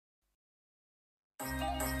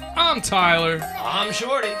I'm Tyler. I'm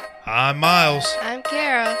Shorty. I'm Miles. I'm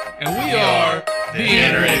Kara. And we are The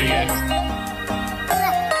Inner Idiot.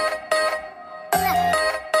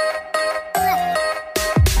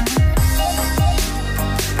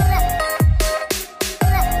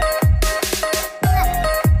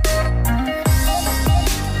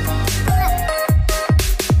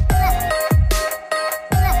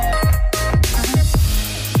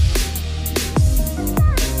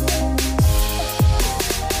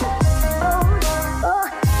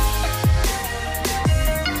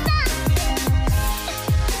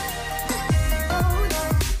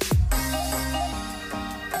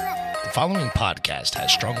 The following podcast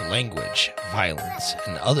has strong language, violence,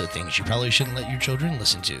 and other things you probably shouldn't let your children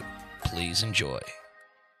listen to. Please enjoy.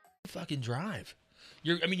 Fucking drive.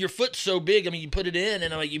 Your foot's so big. You put it in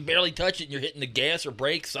and you barely touch it, and you're hitting the gas or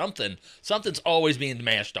brake. Something's always being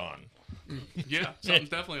mashed on. Yeah, something's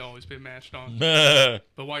definitely always been mashed on. But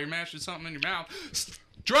while you're mashing something in your mouth,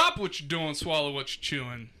 drop what you're doing, swallow what you're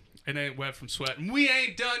chewing. It ain't wet from sweat. And we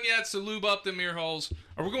ain't done yet, so lube up them ear holes,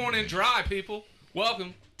 or we're going in dry, people.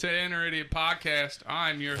 Welcome to the Inner Idiot Podcast.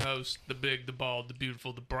 I'm your host, the big, the bald, the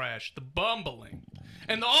beautiful, the brash, the bumbling,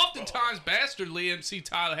 and the oftentimes bastardly MC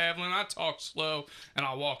Tyler Havlin. I talk slow, and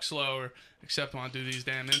I walk slower, except when I do these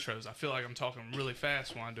damn intros. I feel like I'm talking really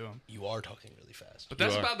fast when I do them. You are talking really fast. But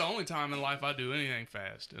that's about the only time in life I do anything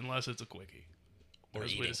fast, unless it's a quickie. Or as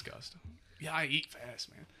eating. we discussed. Yeah, I eat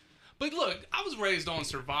fast, man. But look, I was raised on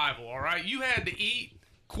survival, all right? You had to eat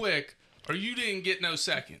quick, or you didn't get no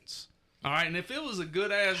seconds. All right, and if it was a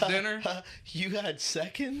good-ass dinner... You had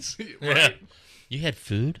seconds? Right? You had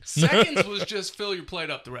food? Seconds was just fill your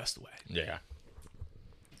plate up the rest of the way. Yeah.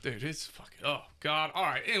 Dude, it's fucking... Oh, God. All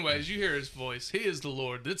right, anyways, you hear his voice. He is the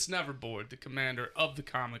Lord that's never bored, the commander of the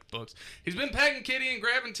comic books. He's been pegging kitty and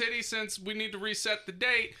grabbing titty since we need to reset the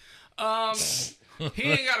date. He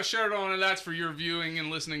ain't got a shirt on, and that's for your viewing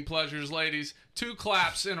and listening pleasures, ladies. 2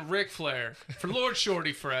 claps and a Ric Flair for Lord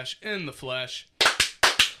Shorty Fresh in the flesh.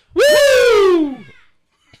 Woo!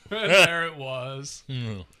 And there it was.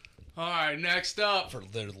 Mm. All right, next up. For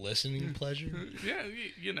their listening pleasure? Yeah,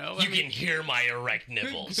 you know. You can hear my erect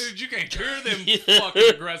nipples. Dude, you can hear them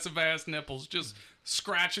fucking aggressive-ass nipples just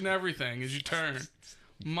scratching everything as you turn.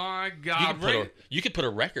 My God. You could put a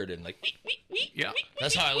record in, like, Yeah.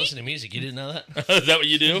 That's how I listen to music. You didn't know that? is that what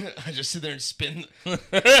you do? I just sit there and spin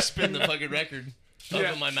the fucking record.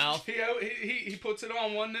 Open my mouth. He puts it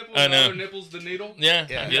on one nipple I and the know. other nipple's the needle. Yeah,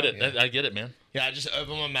 Yeah. I get it. Yeah. I get it, man. Yeah, I just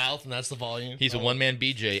open my mouth and that's the volume. He's a one-man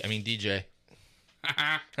DJ.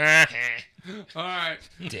 All right.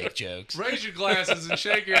 Dick jokes. Raise your glasses and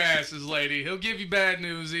shake your asses, lady. He'll give you bad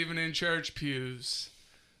news even in church pews.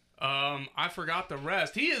 I forgot the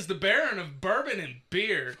rest. He is the Baron of bourbon and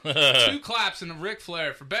beer. 2 claps and a Ric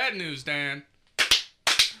Flair for bad news, Dan.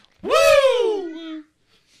 Woo!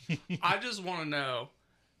 I just want to know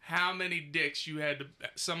how many dicks you had to...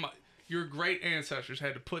 your great ancestors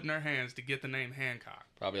had to put in their hands to get the name Hancock.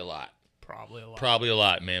 Probably a lot. Probably a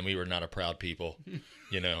lot. Man. We were not a proud people,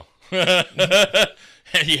 you know.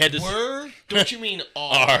 And you had to... Were? Don't you mean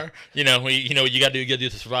are? You know, you got to do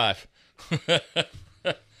to survive.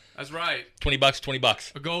 That's right.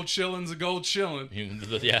 $20. A gold shilling's a gold shilling.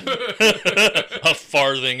 Yeah. A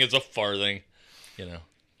farthing is a farthing, you know.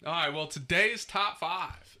 All right, well, today's top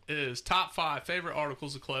 5 is top 5 favorite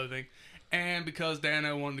articles of clothing. And because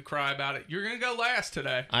Dano wanted to cry about it, you're going to go last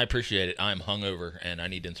today. I appreciate it. I'm hungover, and I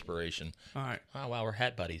need inspiration. All right. Oh, wow, we're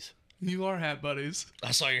hat buddies. You are hat buddies.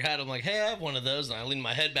 I saw your hat. I'm like, hey, I have one of those. And I leaned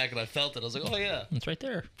my head back and I felt it. I was like, oh, yeah. It's right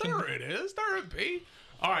there. There it is. There it be.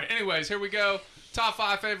 All right, anyways, here we go. Top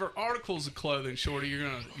 5 favorite articles of clothing. Shorty, you're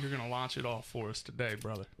gonna launch it off for us today,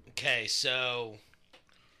 brother. Okay, so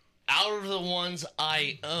out of the ones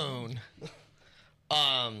I own,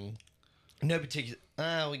 no particular.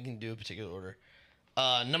 We can do a particular order.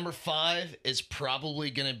 Number 5 is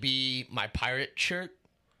probably gonna be my pirate shirt.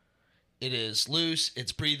 It is loose.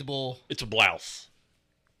 It's breathable. It's a blouse.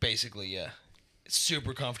 Basically, yeah. It's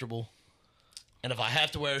super comfortable. And if I have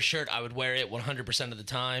to wear a shirt, I would wear it 100% of the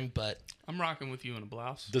time. But I'm rocking with you in a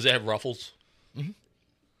blouse. Does it have ruffles? Mm-hmm.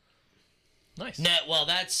 Nice. no, well,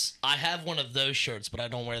 I have one of those shirts, but I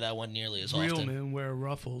don't wear that one nearly as Real often. men wear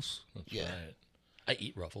ruffles. That's Yeah. right. I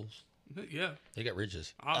eat ruffles. Yeah, They got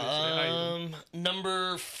ridges. obviously.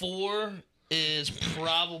 Number 4 is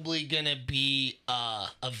probably gonna be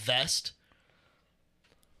a vest.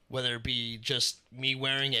 Whether it be just me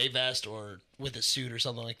wearing a vest or with a suit or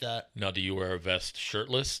something like that. Now, do you wear a vest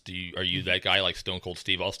shirtless? Are you that guy like Stone Cold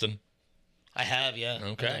Steve Austin? I have, yeah.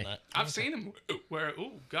 Okay. I've done that. I've seen him wear,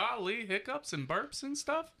 golly, hiccups and burps and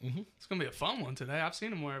stuff. Mm-hmm. It's going to be a fun one today. I've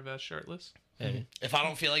seen him wear a vest shirtless. If I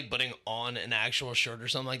don't feel like putting on an actual shirt or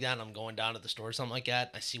something like that, and I'm going down to the store or something like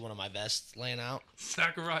that, I see one of my vests laying out.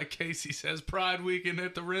 Sakurai Casey says Pride Weekend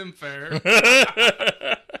at the Rim Fair.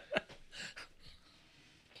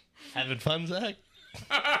 Having fun, Zach?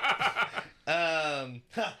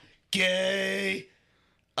 Gay.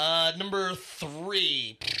 Number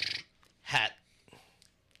 3, hat.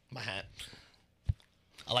 My hat.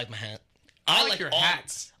 I like my hat. I like your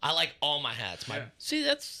hats. I like all my hats. Yeah. See,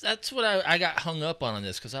 that's what I got hung up on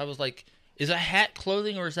this because I was like, is a hat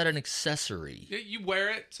clothing or is that an accessory? Yeah, you wear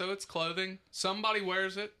it, so it's clothing. Somebody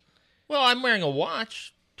wears it. Well, I'm wearing a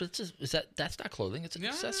watch, but that's not clothing. It's an Yeah,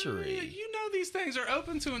 accessory. you know these things are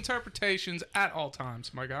open to interpretations at all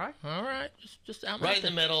times, my guy. All right, just out Right in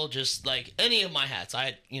the middle, just like any of my hats. I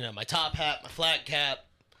had, my top hat, my flat cap,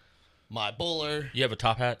 my bowler. You have a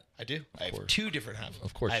top hat? I do. I have 2 different hats.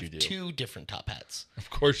 Of course I have you do. 2 different top hats. Of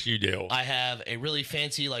course you do. I have a really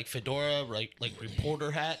fancy like fedora, like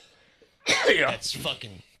reporter hat. Yeah. That's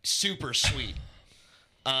fucking super sweet.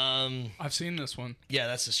 I've seen this one. Yeah,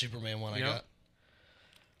 that's the Superman one I Yep.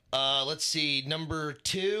 got. Let's see, number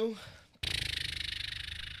 2.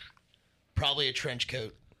 Probably a trench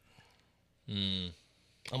coat. I'm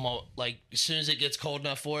all like, as soon as it gets cold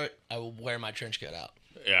enough for it, I will wear my trench coat out.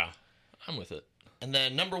 Yeah, I'm with it. And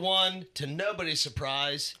then number 1, to nobody's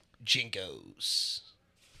surprise, Jinkos.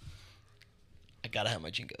 I gotta have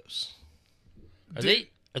my Jinkos. Are they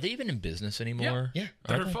even in business anymore? Yeah.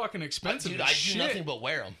 They're fucking expensive. Dude, as I shit. do nothing but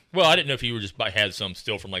wear them. Well, I didn't know if you were just had some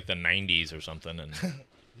still from like the 90s or something. And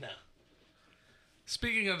No.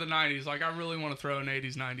 Speaking of the 90s, like I really want to throw an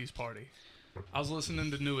 80s, 90s party. I was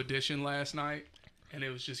listening to New Edition last night, and it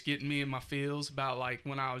was just getting me in my feels about like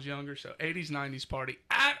when I was younger. So 80s, 90s party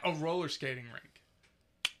at a roller skating rink.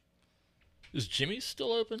 is Jimmy's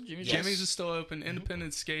still open? Jimmy's is still open.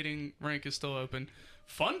 Independent skating rink is still open.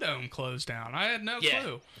 Fun Dome closed down. I had no Yeah.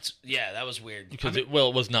 clue. That was weird. Because it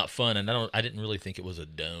was not fun, and I didn't really think it was a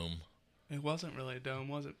dome. It wasn't really a dome,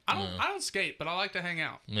 was it? I don't skate, but I like to hang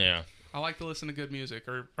out. Yeah. I like to listen to good music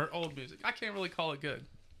or old music. I can't really call it good.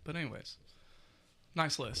 But anyways,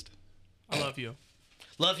 nice list. I love you.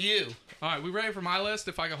 Love you, All right, we ready for my list?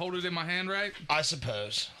 If I can hold it in my hand right. I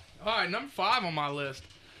suppose. All right, number 5 on my list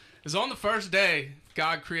is on the first day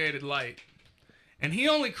God created light. And he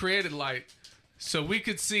only created light so we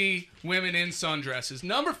could see women in sundresses.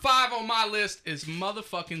 Number 5 on my list is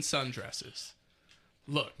motherfucking sundresses.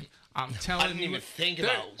 Look, I'm telling I didn't you. even think there-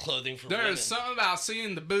 about clothing for There women. is something about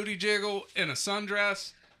seeing the booty jiggle in a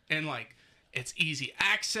sundress, and like it's easy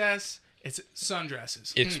access. It's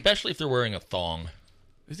sundresses. Especially if they're wearing a thong.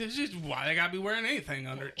 This is just why they gotta be wearing anything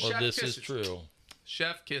under it. Well, Chef this kisses. is true.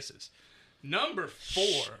 Chef kisses. Number 4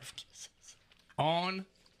 on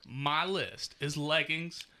my list is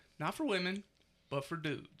leggings, not for women, but for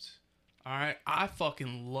dudes. All right, I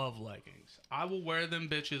fucking love leggings. I will wear them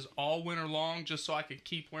bitches all winter long just so I can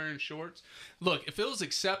keep wearing shorts. Look, if it was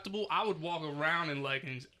acceptable, I would walk around in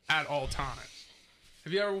leggings at all times.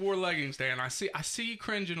 Have you ever wore leggings, Dan? I see you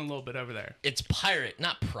cringing a little bit over there. It's pirate,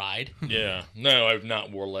 not pride. Yeah. No, I've not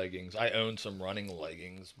wore leggings. I own some running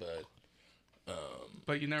leggings, but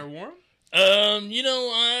But you never wore them?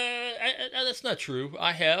 that's not true.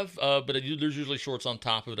 I have, but there's usually shorts on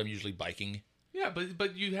top of it. I'm usually biking. Yeah,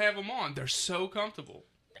 but you have them on. They're so comfortable.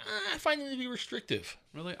 I find them to be restrictive.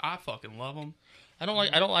 Really, I fucking love them. I don't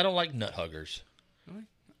like nut huggers. Really?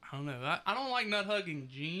 I don't know. I don't like nut hugging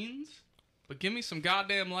jeans, but give me some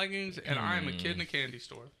goddamn leggings, and I am a kid in a candy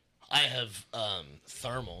store. I have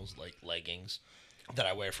thermals, like leggings, that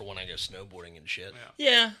I wear for when I go snowboarding and shit.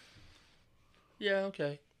 Yeah. Yeah,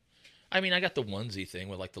 okay. I mean, I got the onesie thing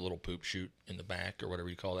with like the little poop chute in the back or whatever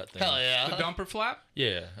you call that thing. Hell yeah. The dumper flap.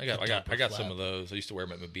 Yeah, I got dumper some flap. of those. I used to wear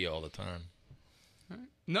them at Mobile all the time.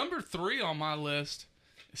 Number 3 on my list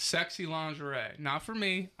is sexy lingerie. Not for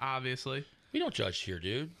me, obviously. We don't judge here,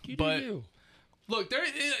 dude. You But- do you. Look,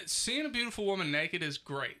 seeing a beautiful woman naked is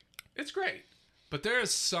great. It's great. But there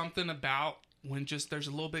is something about when just there's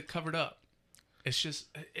a little bit covered up. It's just,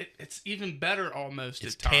 it's even better almost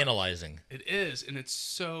It's at times. tantalizing. It is, and it's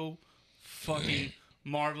so fucking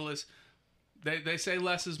marvelous. They say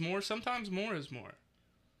less is more. Sometimes more is more.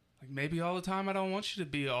 Like maybe all the time I don't want you to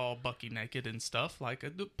be all bucky naked and stuff. Like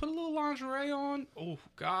put a little lingerie on. Oh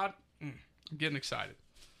God, I'm getting excited.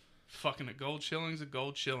 Fucking a gold shilling's a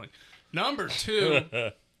gold shilling. Number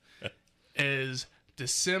 2 is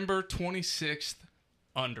December 26th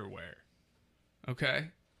underwear. Okay,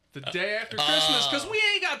 the day after Christmas, because we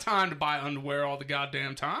ain't got time to buy underwear all the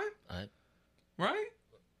goddamn time, right?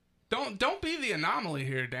 Don't be the anomaly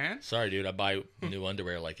here, Dan. Sorry, dude. I buy new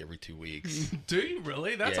underwear like every 2 weeks. Do you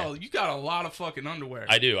really? That's Yeah. all. You got a lot of fucking underwear.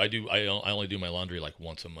 I do. I only do my laundry like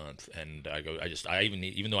once a month, and I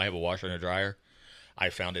even though I have a washer and a dryer, I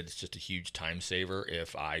found it's just a huge time saver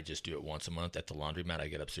if I just do it once a month at the laundromat. I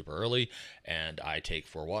get up super early, and I take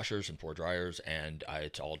 4 washers and 4 dryers, and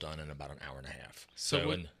it's all done in about an hour and a half. See,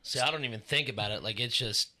 I don't even think about it. Like, it's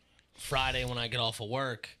just Friday when I get off of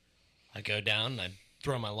work, I go down and I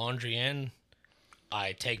throw my laundry in.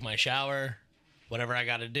 I take my shower, whatever I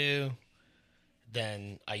got to do.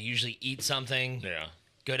 Then I usually eat something. Yeah.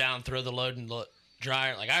 Go down, throw the load in the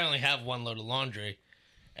dryer. Like, I only have 1 load of laundry.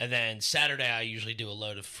 And then Saturday I usually do a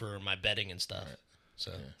load for my bedding and stuff.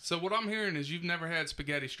 So what I'm hearing is you've never had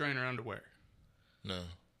spaghetti strainer underwear. No.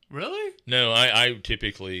 Really? No, I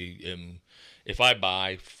typically am. If I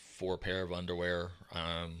buy 4 pair of underwear,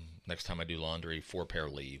 next time I do laundry, 4 pair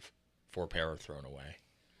leave, 4 pair are thrown away.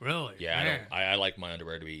 Really? Yeah, Man. I like my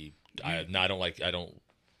underwear to be. I don't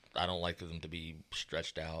like them to be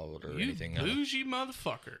stretched out or You anything. bougie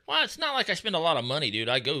motherfucker. Well, it's not like I spend a lot of money, dude.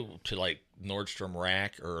 I go to like Nordstrom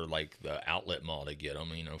Rack or like the outlet mall to get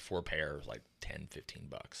them. 4 pairs, like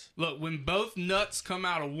 $10-15. Look, when both nuts come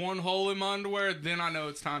out of one hole in my underwear, then I know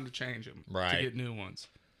it's time to change them. Right. To get new ones.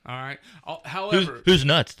 All right. However, Who's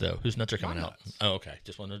nuts though? Whose nuts are coming My out? nuts. Oh, okay.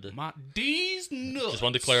 Just wanted to these nuts. just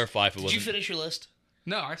wanted to clarify if it Did wasn't. you finish your list?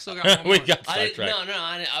 No, I still got one we more. got I didn't, sidetracked. no,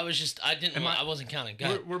 I didn't. I wasn't counting. Go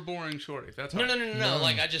ahead. We're boring shorty. That's No, all. no.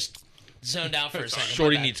 Like, I just zoned out for a second.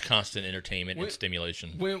 Shorty My bad. needs constant entertainment and Wait.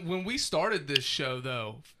 stimulation. When we started this show,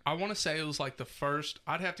 though, I want to say it was like the first.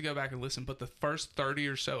 I'd have to go back and listen, but the first 30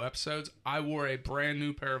 or so episodes, I wore a brand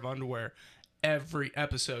new pair of underwear every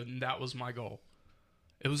episode, and that was my goal.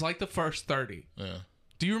 It was like the first 30. Yeah.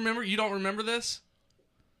 Do you remember? You don't remember this?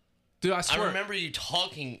 Dude, I swear. I remember you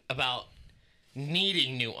talking about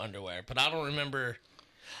needing new underwear, but I don't remember.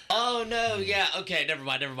 Oh no, yeah, okay, never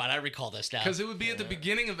mind. I recall this now. Because it would be at the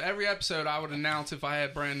beginning of every episode, I would announce if I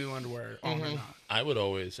had brand new underwear on or not. I would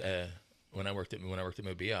always, when I worked at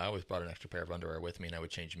Mobile, I always brought an extra pair of underwear with me, and I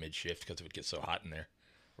would change mid shift because it would get so hot in there.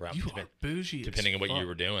 You are bougie. Depending as on what you fuck.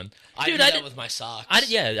 were doing. I Dude, did I that did- with my socks. I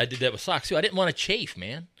did that with socks too. I didn't want to chafe,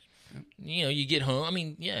 man. You get home. I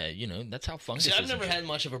mean, that's how fungus See, is. I've never had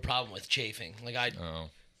much of a problem with chafing.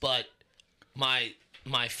 But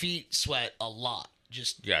my feet sweat a lot,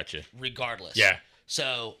 just Gotcha. regardless. Yeah.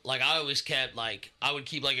 So, like, I always kept, like, I would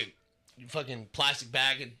keep, like, a fucking plastic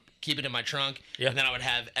bag and keep it in my trunk. Yeah. And then I would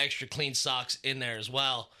have extra clean socks in there as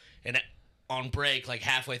well. And on break, like,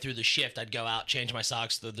 halfway through the shift, I'd go out, change my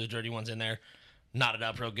socks, the dirty ones in there, knot it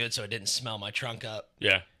up real good so it didn't smell my trunk up.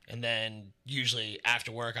 Yeah. And then usually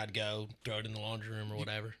after work, I'd go throw it in the laundry room or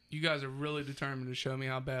whatever. You guys are really determined to show me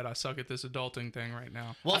how bad I suck at this adulting thing right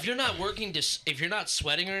now. Well, if you're not working, if you're not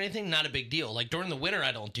sweating or anything, not a big deal. Like, during the winter,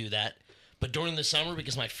 I don't do that. But during the summer,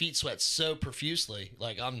 because my feet sweat so profusely,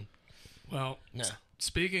 like, Well, no.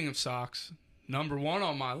 speaking of socks, number 1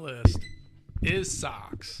 on my list is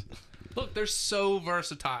socks. Look, they're so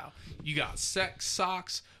versatile. You got sex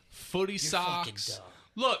socks, footy fucking socks. dumb.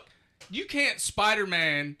 Look, you can't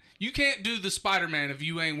Spider-Man. You can't do the Spider-Man if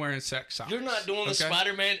you ain't wearing sex socks. You're not doing the okay?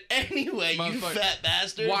 Spider-Man anyway, you Motherfucker. fat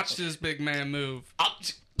bastard. Watch this big man move.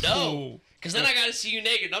 No. Ooh. Because then I got to see you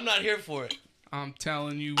naked. I'm not here for it. I'm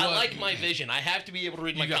telling you what. I like my vision. I have to be able to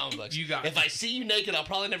read my comic books. If I see you naked, I'll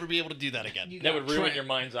probably never be able to do that again. That would ruin Trent. your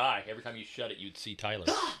mind's eye. Every time you shut it, you'd see Tyler.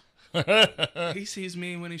 He sees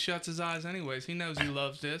me when he shuts his eyes anyways. He knows he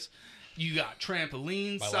loves this. You got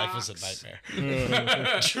trampoline My socks. life is a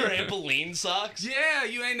nightmare. Trampoline socks? Yeah,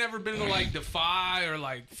 you ain't never been to like Defy or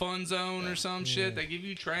like Fun Zone or some shit. They give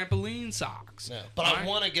you trampoline socks. No. But Alright? I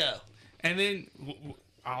want to go. And then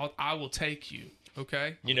I will take you.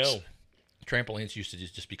 Okay. Trampolines used to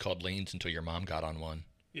just be called lanes until your mom got on one.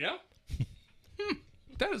 Yeah.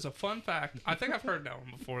 That is a fun fact. I think I've heard that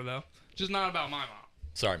one before though. Just not about my mom.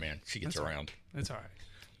 Sorry, man. She gets That's around. It's all right.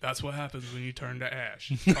 That's what happens when you turn to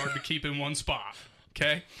ash. It's hard to keep in one spot.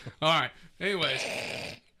 Okay? All right. Anyways.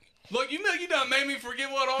 Look, you done made me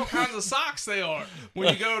forget what all kinds of socks they are.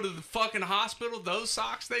 When you go to the fucking hospital, those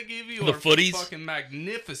socks they give you The are footies? fucking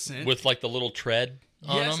magnificent. With like the little tread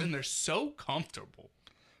on yes, them. and they're so comfortable.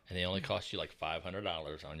 And they only cost you like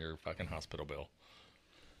 $500 on your fucking hospital bill.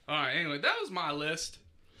 All right. Anyway, that was my list.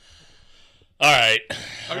 All right.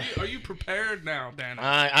 Are you prepared now, Danny?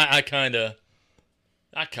 I kind of,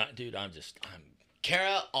 dude, I'm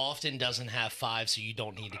Kara often doesn't have 5, so you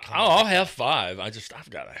don't need to come. I'll have 5. I've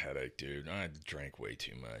got a headache, dude. I drank way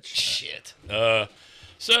too much. Shit.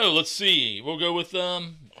 So let's see. We'll go with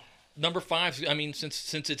number 5. I mean,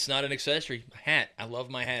 since it's not an accessory, hat. I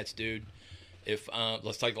love my hats, dude. If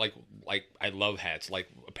let's like I love hats. Like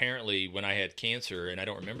apparently when I had cancer, and I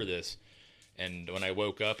don't remember this, and when I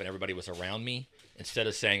woke up and everybody was around me, instead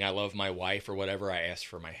of saying I love my wife or whatever, I asked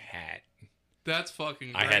for my hat. That's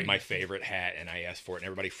fucking I great. had my favorite hat, and I asked for it, and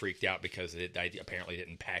everybody freaked out because I apparently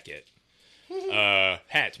didn't pack it.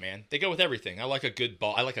 Hats, man, they go with everything. I like a good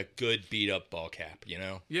ball. I like a good beat up ball cap. You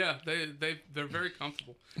know. Yeah, they're very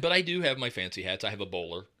comfortable. But I do have my fancy hats. I have a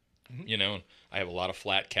bowler. You know, I have a lot of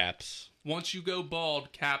flat caps. Once you go bald,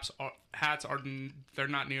 hats are they're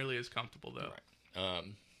not nearly as comfortable though. Right.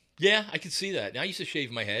 Yeah, I could see that. Now, I used to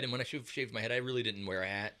shave my head, and when I shaved my head, I really didn't wear a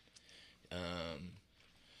hat.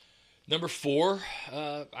 Number 4,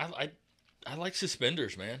 I like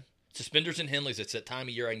suspenders, man. Suspenders and Henleys. It's that time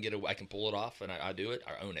of year I can pull it off, and I do it.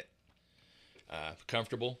 I own it.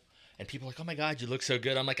 Comfortable, and people are like, "Oh my God, you look so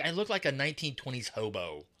good." I'm like, I look like a 1920s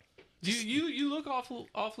hobo. You look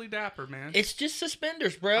awfully dapper, man. It's just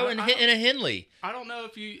suspenders, bro, and a Henley. I don't know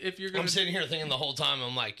if you're gonna. I'm sitting here thinking the whole time.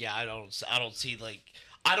 I'm like, yeah, I don't see like,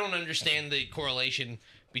 I don't understand the correlation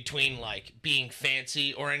between like being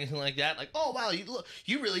fancy or anything like that. Like, oh wow,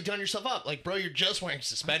 you really done yourself up. Like, bro, you're just wearing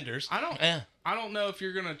suspenders. I don't know if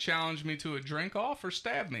you're gonna challenge me to a drink off or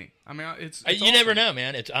stab me. I mean, it's you awesome. never know,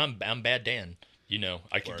 man. I'm Bad Dan. You know,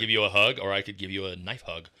 I could give you a hug, or I could give you a knife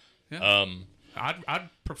hug. Yeah. I'd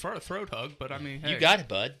prefer a throat hug, but I mean, hey, you got it,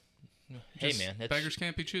 bud. Hey, man, beggars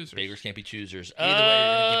can't be choosers. Beggars can't be choosers. Either way,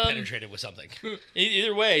 you're gonna get penetrated with something.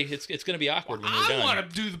 Either way, it's going to be awkward when you're done. I want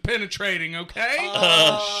to do the penetrating, okay?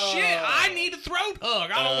 Shit, I need a throat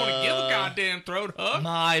hug. I don't want to give a goddamn throat hug.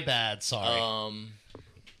 My bad. Sorry.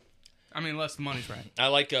 I mean, unless the money's right. I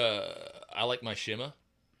like my shimma.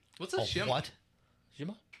 What's a shimmer? What?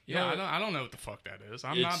 Shimma? Yeah, I don't know what the fuck that is.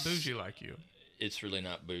 I'm not bougie like you. It's really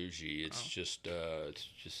not bougie. It's just a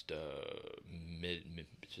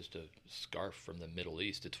scarf from the Middle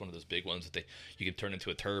East. It's one of those big ones that you can turn into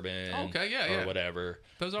a turban. Okay, yeah, or whatever.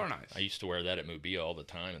 Those are nice. I used to wear that at Mobile all the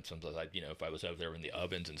time, and sometimes if I was over there in the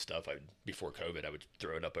ovens and stuff, before COVID, I would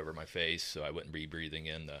throw it up over my face so I wouldn't be breathing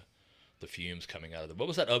in the fumes coming out of what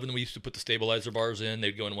was that oven we used to put the stabilizer bars in?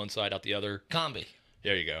 They'd go in one side, out the other. Combi.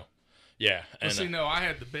 There you go. Yeah. Well, see, no, I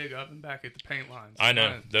had the big oven back at the paint lines. I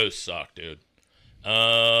know. Those suck, dude.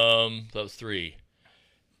 That was 3.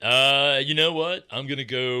 You know what? I'm gonna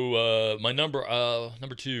go. My number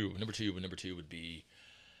two would be.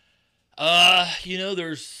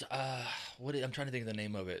 There's I'm trying to think of the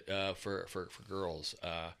name of it. For girls.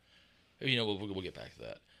 We'll get back to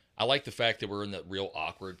that. I like the fact that we're in that real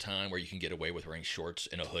awkward time where you can get away with wearing shorts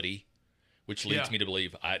and a hoodie, which leads me to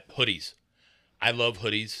believe hoodies. I love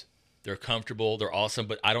hoodies. They're comfortable. They're awesome.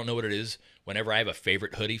 But I don't know what it is. Whenever I have a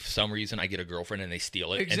favorite hoodie, for some reason, I get a girlfriend and they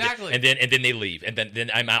steal it. Exactly. And then they leave. And then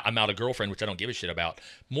I'm out a girlfriend, which I don't give a shit about.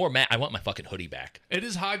 I want my fucking hoodie back. It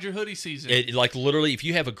is hide your hoodie season. Like literally, if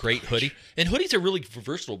you have a great hoodie, and hoodies are really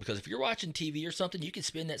versatile because if you're watching TV or something, you can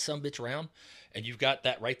spin that sumbitch around, and you've got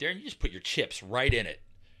that right there, and you just put your chips right in it.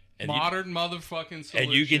 And Modern motherfucking solutions.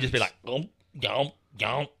 And you can just be like, gum.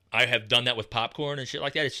 I have done that with popcorn and shit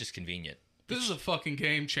like that. It's just convenient. This is a fucking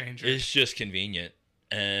game changer. It's just convenient.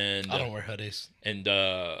 And I don't wear hoodies. And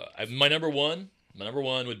my number one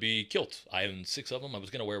would be kilts. I own 6 of them. I was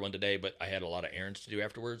gonna wear one today, but I had a lot of errands to do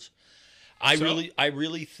afterwards. I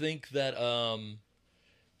really think that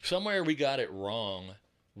somewhere we got it wrong.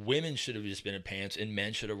 Women should have just been in pants, and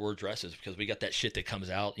men should have wore dresses because we got that shit that comes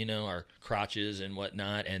out, our crotches and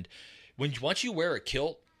whatnot. And once you wear a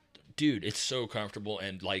kilt, dude, it's so comfortable.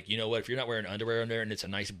 And like, you know what? If you're not wearing underwear in there and it's a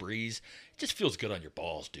nice breeze, it just feels good on your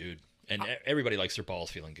balls, dude. And everybody likes their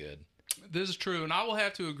balls feeling good. This is true, and I will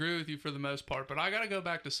have to agree with you for the most part, but I got to go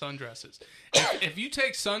back to sundresses. If you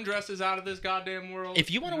take sundresses out of this goddamn world...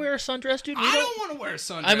 If you want to wear a sundress, dude... I don't want to wear a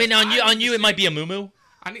sundress. I mean, on you, it might be a muumuu.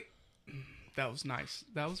 That was nice.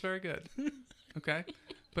 That was very good. Okay?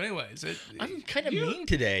 But anyways... I'm kind of mean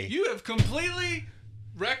today. You have completely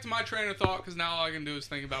wrecked my train of thought, because now all I can do is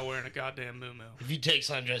think about wearing a goddamn muumuu. If you take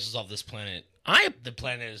sundresses off this planet... the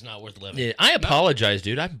planet is not worth living. Yeah, I apologize,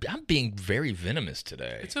 dude. I'm being very venomous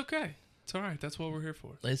today. It's okay. It's all right. That's what we're here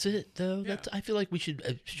for. Is it though? Yeah. I feel like we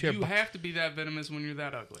should share. You have to be that venomous when you're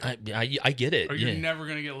that ugly. I get it. Or you're never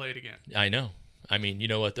gonna get laid again. I know. I mean, you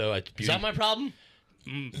know what though? Is that my problem?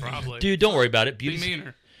 Probably. Dude, don't worry about it. Be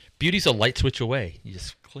meaner. Beauty's a light switch away. You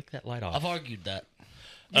just click that light off. I've argued that.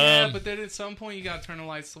 Yeah, but then at some point you gotta turn the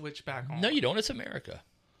light switch back on. No, you don't. It's America.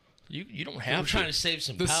 You don't have I'm trying to save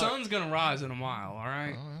some power. The sun's gonna rise in a mile, all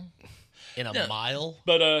right? In a mile?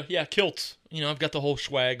 But yeah, kilts. I've got the whole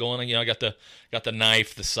swag going. I got the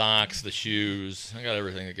knife, the socks, the shoes. I got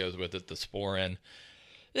everything that goes with it. The sporran.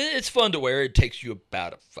 It's fun to wear. It takes you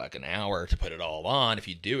about a fucking hour to put it all on if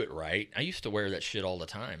you do it right. I used to wear that shit all the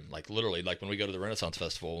time. Like, literally, like when we go to the Renaissance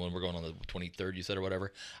Festival and we're going on the 23rd, you said, or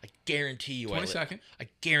whatever. I guarantee you 22nd. I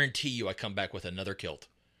guarantee you I come back with another kilt.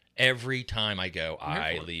 Every time I go,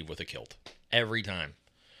 I leave with a kilt. Every time.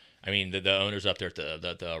 I mean, the owners up there at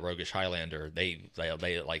the Roguish Highlander, they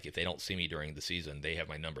like, if they don't see me during the season, they have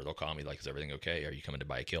my number. They'll call me like, is everything okay? Are you coming to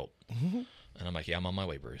buy a kilt? And I'm like, yeah, I'm on my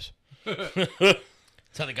way, Bruce.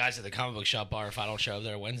 Tell the guys at the comic book shop bar if I don't show up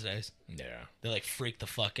there Wednesdays. Yeah. They like freak the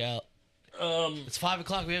fuck out. It's 5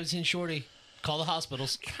 o'clock. We haven't seen Shorty. Call the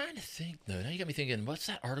hospitals. I'm trying to think though. Now you got me thinking. What's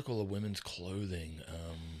that article of women's clothing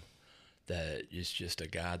that is just a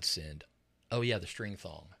godsend? Oh yeah, the string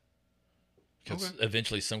thong. Because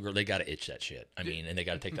eventually some girl, they got to itch that shit. I mean, and they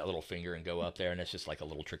got to take that little finger and go up there, and it's just like a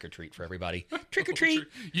little trick or treat for everybody. Trick or treat.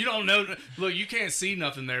 You don't know. Look, you can't see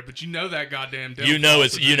nothing there, but you know that goddamn. You know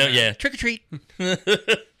it's yeah. Trick or treat.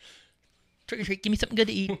 Trick or treat. Give me something good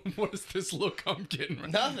to eat. What is this look I'm getting?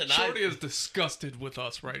 Right Nothing. Shorty is disgusted with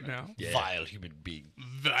us right now. Yeah. Vile human being.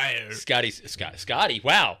 Vile. Scotty.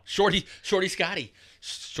 Wow. Shorty Scotty.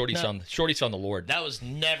 Shorty's on the Lord. That was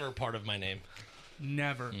never part of my name.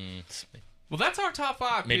 Never. Well, that's our top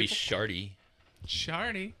 5. Maybe people. Shardy.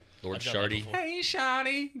 Shardy. Lord I've done that Shardy. before. Hey,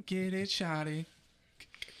 Shardy. Get it, Shardy.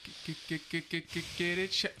 Get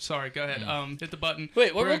it. Sorry, go ahead. Hit the button.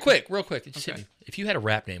 Wait, well, real quick. Just Okay. hit me. If you had a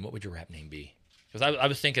rap name, what would your rap name be? Because I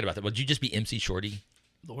was thinking about that. Would you just be MC Shorty?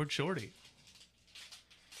 Lord Shorty.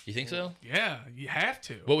 You think so? Yeah, you have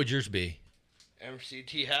to. What would yours be? MC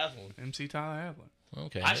T. Haviland. MC Tyler Havlin.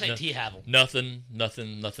 Okay. I say T. Havel. Nothing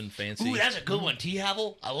fancy. Ooh, that's a good one. T.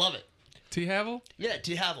 Havel. I love it. T. Havel? Yeah,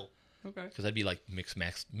 T. Havel. Okay. Because I'd be like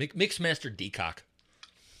Mixmaster Decock.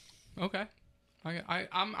 Okay.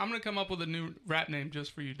 I'm gonna come up with a new rap name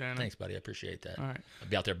just for you, Dana. Thanks, buddy. I appreciate that. All right. I'd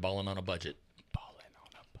be out there balling on a budget. Balling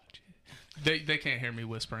on a budget. They can't hear me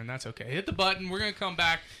whispering. That's okay. Hit the button. We're gonna come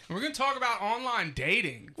back and we're gonna talk about online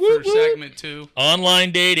dating for segment 2.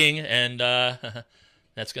 Online dating, and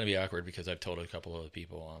that's going to be awkward because I've told a couple of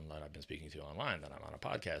people that I've been speaking to online that I'm on a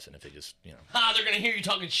podcast, and if they just, They're going to hear you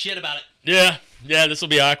talking shit about it. Yeah, this will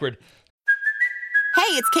be awkward.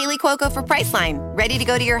 Hey, it's Kaylee Cuoco for Priceline. Ready to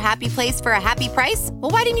go to your happy place for a happy price? Well,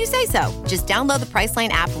 why didn't you say so? Just download the Priceline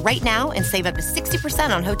app right now and save up to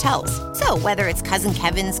 60% on hotels. So whether it's Cousin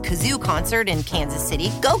Kevin's Kazoo Concert in Kansas City,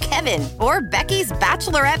 go Kevin, or Becky's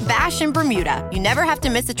Bachelorette Bash in Bermuda, you never have to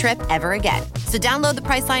miss a trip ever again. So download the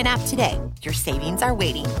Priceline app today. Your savings are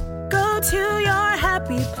waiting. Go to your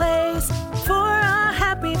happy place for a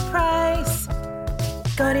happy price.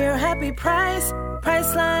 Go to your happy price,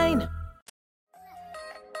 Priceline.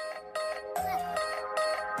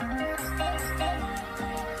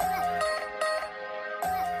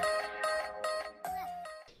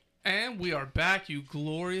 And we are back, you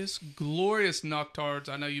glorious, glorious nucktards.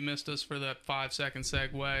 I know you missed us for that 5-second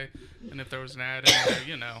segue, and if there was an ad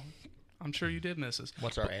in there, I'm sure you did miss us.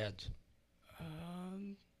 What's our ads?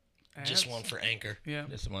 Just Ads? one for Anchor. Yeah.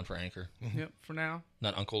 This is one for Anchor. Yep. For now,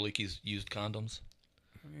 Not Uncle Leaky's used condoms.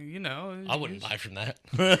 I wouldn't buy from that.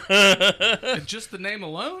 Just the name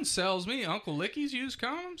alone sells me. Uncle Licky's used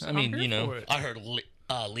condoms. I mean, I'm here for it. I heard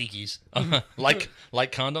leakies. Like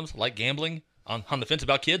condoms, like gambling. On the fence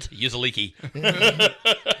about kids, use a leaky.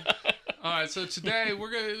 All right, so today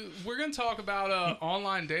we're gonna talk about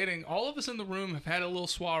online dating. All of us in the room have had a little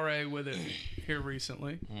soiree with it here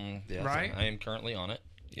recently. Yeah, Right? I am currently on it.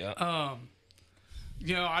 Yeah.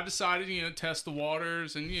 I decided, test the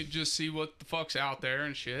waters and just see what the fuck's out there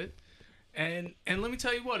and shit. And let me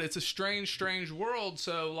tell you what, it's a strange world.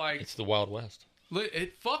 So like, It's the Wild West.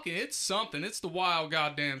 it's something. It's the wild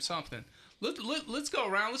goddamn something. Let's go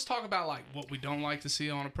around. Let's talk about like what we don't like to see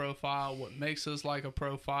on a profile, what makes us like a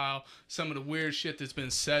profile, some of the weird shit that's been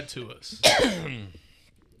said to us.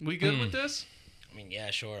 We good with this? I mean, yeah,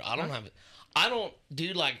 sure. I don't,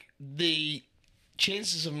 dude, like, the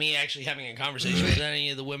chances of me actually having a conversation with any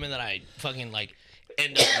of the women that I fucking, like,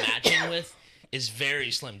 end up matching with is very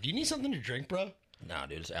slim. Do you need something to drink, bro? Nah,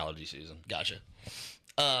 dude, it's allergy season. Gotcha.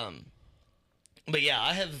 But yeah,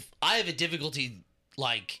 I have a difficulty,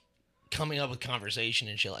 like, coming up with conversation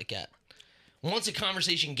and shit like that. Once a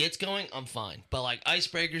conversation gets going, I'm fine. But like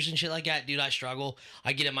icebreakers and shit like that, dude, I struggle.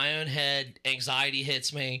 I get in my own head. Anxiety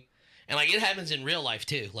hits me. And like it happens in real life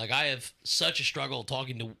too. Like I have such a struggle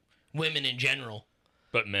talking to women in general.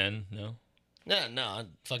 But men, no. No, I'm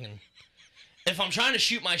fucking... If I'm trying to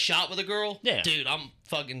shoot my shot with a girl, yeah, dude, I'm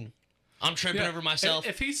tripping over myself.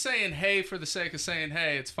 If he's saying hey for the sake of saying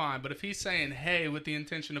hey, it's fine. But if he's saying hey with the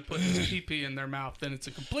intention of putting his pee-pee in their mouth, then it's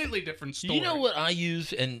a completely different story. You know what I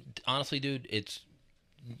use? And honestly, dude,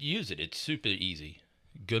 use it. It's super easy.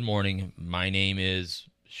 good morning. My name is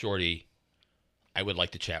Shorty. I would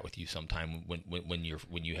like to chat with you sometime when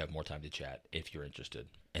you have more time to chat, if you're interested.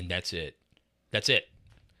 And that's it. That's it.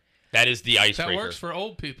 That is the icebreaker. That works for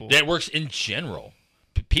old people. That works in general.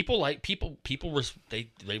 People like people. They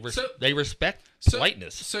respect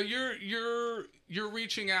politeness. So you're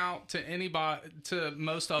reaching out to anybody, to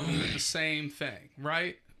most of them with the same thing,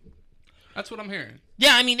 right? That's what I'm hearing.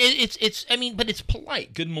 Yeah, I mean but it's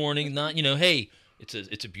polite. Good morning, not hey,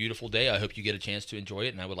 it's a beautiful day. I hope you get a chance to enjoy it,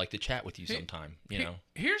 and I would like to chat with you sometime.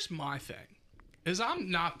 Here's my thing, is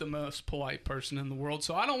I'm not the most polite person in the world,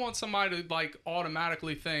 so I don't want somebody to like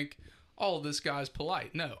automatically think, oh, this guy's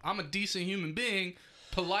polite. No, I'm a decent human being.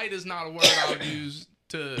 Polite is not a word I would use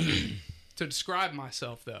to describe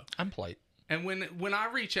myself, though. I'm polite. And when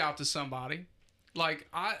I reach out to somebody, like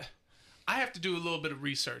I have to do a little bit of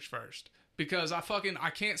research first, because I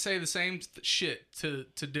can't say the same shit to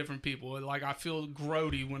different people. Like, I feel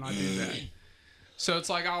grody when I do that. So it's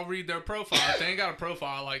like, I'll read their profile. If they ain't got a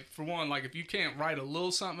profile, like, for one, like, if you can't write a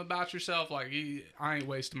little something about yourself, like, I ain't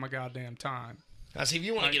wasting my goddamn time. Now, see, if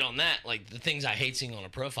you want to get on that, like, the things I hate seeing on a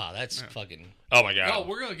profile, that's fucking... Oh, my God. Oh,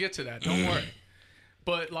 we're going to get to that. Don't worry.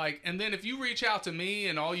 But, like, and then if you reach out to me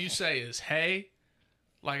and all you say is, hey,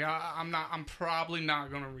 like, I'm probably not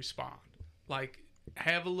going to respond. Like,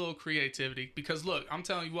 have a little creativity, because look, I'm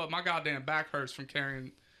telling you what, my goddamn back hurts from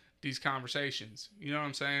carrying these conversations. You know what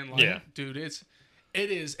I'm saying? Like, yeah. Dude, it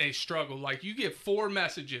is a struggle. Like, you get 4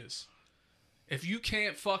 messages. If you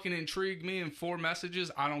can't fucking intrigue me in 4 messages,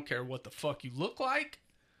 I don't care what the fuck you look like.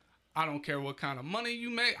 I don't care what kind of money you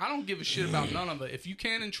make. I don't give a shit about none of it. If you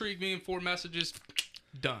can't intrigue me in 4 messages,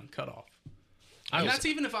 done, cut off. And that's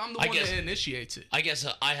even if I'm the one that initiates it. I guess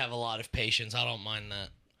I have a lot of patience. I don't mind that.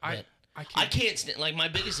 I can't like, my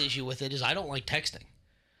biggest issue with it is I don't like texting.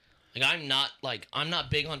 Like, I'm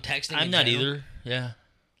not big on texting. I'm not either. Yeah.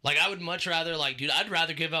 Like, I would much rather, like, dude, I'd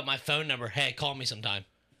rather give up my phone number. Hey, call me sometime.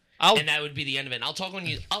 And that would be the end of it. And I will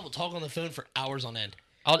talk on the phone for hours on end.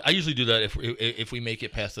 I usually do that if we make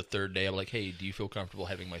it past the 3rd day. I'm like, hey, do you feel comfortable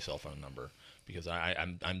having my cell phone number? Because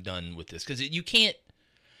I'm done with this. Because you can't.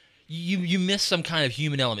 You miss some kind of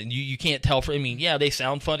human element. You can't tell. Yeah, they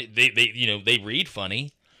sound funny. They read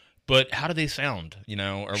funny. But how do they sound,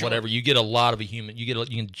 or sure. Whatever? You get a lot of a human. You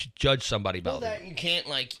can judge somebody about that. You can't,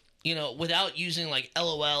 like, without using, like,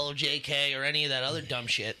 LOL or JK or any of that other dumb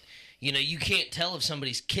shit. You can't tell if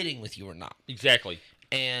somebody's kidding with you or not. Exactly.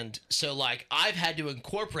 And so, like, I've had to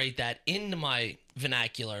incorporate that into my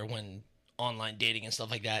vernacular when online dating and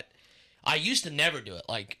stuff like that. I used to never do it.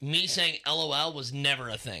 Like, me saying LOL was never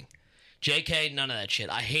a thing. JK, none of that shit.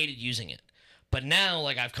 I hated using it. But now,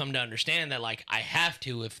 like, I've come to understand that, like, I have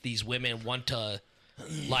to if these women want to,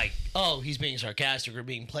 like, oh, he's being sarcastic or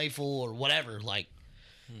being playful or whatever, like,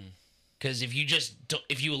 because if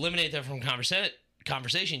you eliminate that from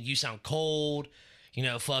conversation, you sound cold,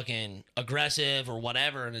 fucking aggressive or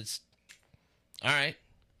whatever, and it's, all right.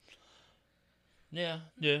 Yeah.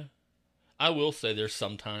 I will say there's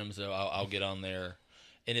sometimes, though, I'll get on there,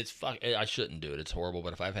 and it's I shouldn't do it. It's horrible,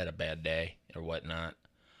 but if I've had a bad day or whatnot,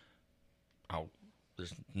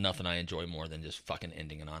 there's nothing I enjoy more than just fucking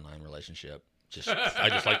ending an online relationship. I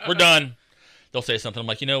just like, we're done. They'll say something. I'm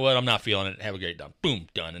like, you know what? I'm not feeling it. Have a great day. Boom,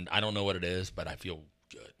 done. And I don't know what it is, but I feel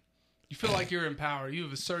good. You feel like you're in power. You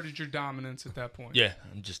have asserted your dominance at that point. Yeah,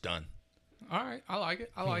 I'm just done. All right, I like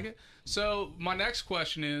it. So my next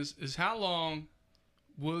question is how long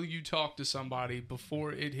will you talk to somebody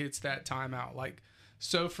before it hits that timeout? Like,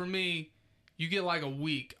 so for me, you get like a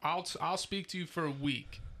week. I'll speak to you for a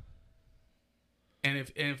week. And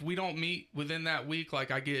if we don't meet within that week,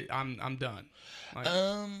 like, I'm done. Like,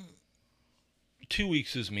 2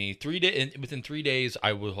 weeks is me. 3 days. Within 3 days,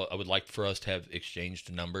 I would like for us to have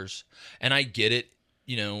exchanged numbers. And I get it.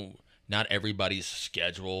 Not everybody's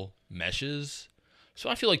schedule meshes.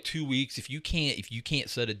 So I feel like 2 weeks. If you can't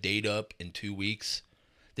set a date up in 2 weeks,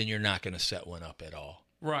 then you're not going to set one up at all.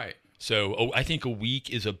 Right. So I think a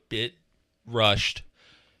week is a bit rushed.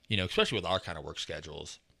 Especially with our kind of work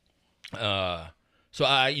schedules. So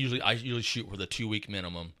I usually shoot for the 2 week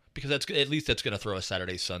minimum, because that's going to throw a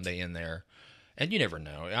Saturday, Sunday in there. And you never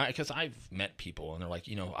know, because I've met people and they're like,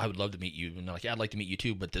 I would love to meet you. And they're like, yeah, I'd like to meet you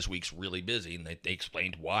too, but this week's really busy. And they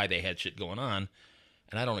explained why they had shit going on.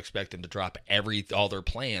 And I don't expect them to drop all their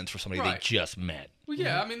plans for somebody they just met. Well,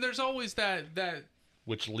 yeah, I mean, there's always that.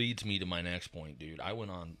 Which leads me to my next point, dude. I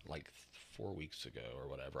went on, like, 4 weeks ago or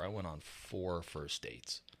whatever. I went on 4 first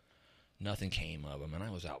dates. Nothing came of them, and I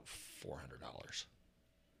was out $400.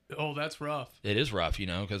 Oh, that's rough. It is rough,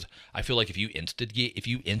 because I feel like if you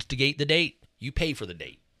instigate the date, you pay for the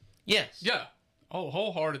date. Yes. Yeah. Oh,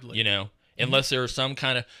 wholeheartedly. Unless there was some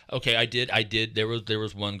kind of I did. There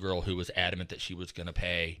was one girl who was adamant that she was going to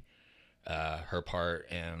pay her part,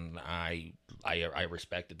 and I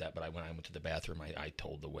respected that. But when I went to the bathroom, I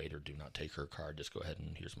told the waiter, "Do not take her card. Just go ahead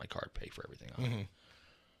and here's my card. Pay for everything on it."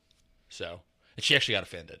 So, and she actually got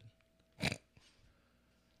offended.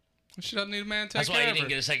 She doesn't need a man to take That's why care you of didn't her.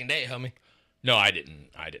 get a second date, homie. No, I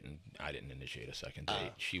didn't initiate a second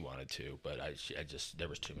date. She wanted to, but I just there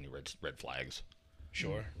was too many red flags.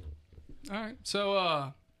 Sure. All right. So,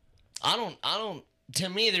 I don't. To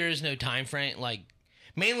me, there is no time frame. Like,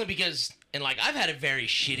 mainly because, and like, I've had a very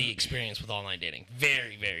shitty experience with online dating.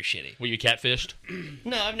 Very, very shitty. Were you catfished?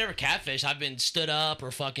 No, I've never catfished. I've been stood up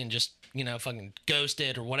or fucking just, fucking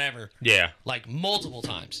ghosted or whatever. Yeah. Like, multiple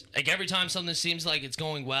times. Like, every time something seems like it's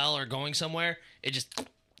going well or going somewhere, it just...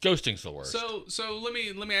 Ghosting's the worst. so let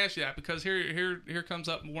me ask you that, because here comes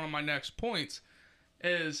up one of my next points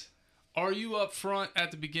is, are you up front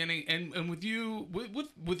at the beginning, and with you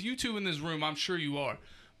two in this room, I'm sure you are,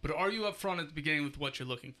 but are you up front at the beginning with what you're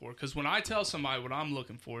looking for? Because when I tell somebody what I'm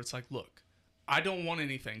looking for, it's like, look, I don't want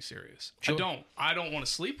anything serious. Sure. I don't want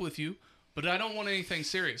to sleep with you, but I don't want anything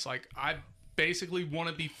serious. Like, I basically want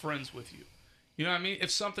to be friends with you. You know what I mean? If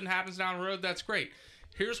something happens down the road, that's great.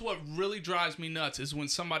 Here's what really drives me nuts is when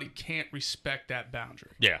somebody can't respect that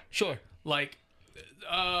boundary. Yeah. Sure. Like,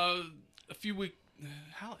 a few weeks,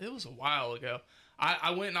 it was a while ago.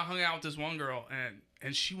 I went and I hung out with this one girl,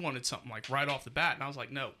 and she wanted something like right off the bat, and I was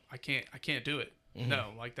like, no, I can't do it. Mm-hmm. No,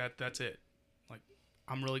 like that's it. Like,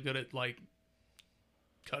 I'm really good at like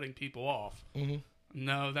cutting people off. Mm-hmm.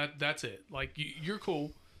 No, that's it. Like, you're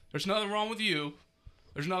cool. There's nothing wrong with you.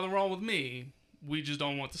 There's nothing wrong with me. We just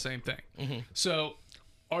don't want the same thing. Mm-hmm. So,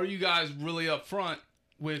 are you guys really upfront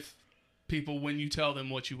with people when you tell them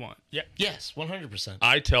what you want? Yeah. Yes, 100%.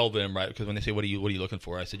 I tell them, right, because when they say, what are you looking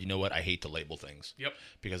for? I said, you know what? I hate to label things. Yep.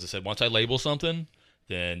 Because I said, once I label something,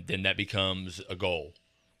 then that becomes a goal.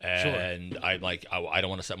 And I don't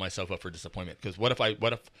want to set myself up for disappointment. Because what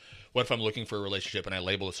if I'm looking for a relationship and I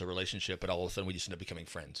label this a relationship, but all of a sudden we just end up becoming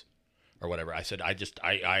friends or whatever? I said,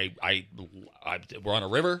 we're on a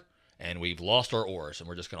river and we've lost our oars and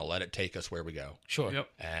we're just going to let it take us where we go. Sure. Yep.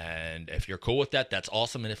 And if you're cool with that, that's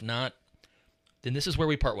awesome. And if not, then this is where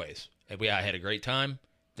we part ways. If I had a great time,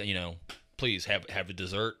 then, please have a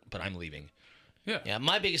dessert, but I'm leaving. Yeah. Yeah,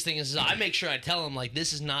 my biggest thing is I make sure I tell them, like,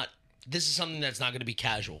 this is something that's not going to be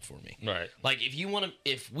casual for me. Right. Like, if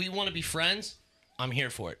we want to be friends, I'm here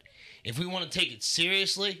for it. If we want to take it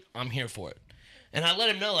seriously, I'm here for it. And I let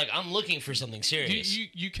them know, like, I'm looking for something serious.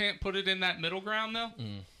 You can't put it in that middle ground, though?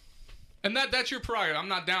 And that's your prerogative. I'm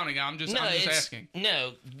not downing it. I'm just asking.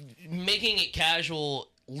 No, making it casual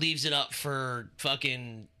leaves it up for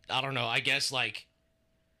fucking, I don't know, I guess, like,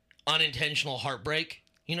 unintentional heartbreak.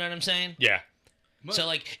 You know what I'm saying? Yeah. So,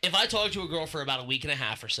 like, if I talk to a girl for about a week and a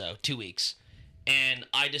half or so, 2 weeks, and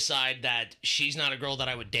I decide that she's not a girl that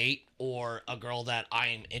I would date or a girl that I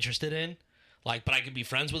am interested in, like, but I could be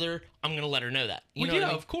friends with her, I'm going to let her know that. You know what I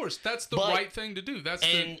mean? Of course. That's the But- right thing to do.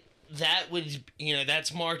 That would,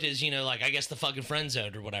 that's marked as, like, I guess the fucking friend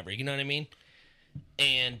zone or whatever. You know what I mean?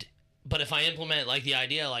 But if I implement, like, the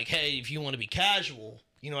idea, like, hey, if you want to be casual,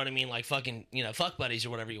 you know what I mean? Like, fucking, fuck buddies or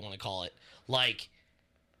whatever you want to call it. Like,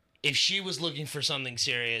 if she was looking for something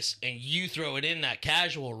serious and you throw it in that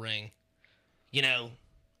casual ring,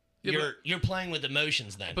 you're playing with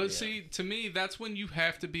emotions then. But see, to me, that's when you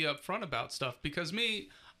have to be upfront about stuff. Because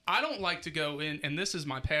I don't like to go in, and this is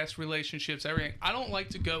my past relationships, everything. I don't like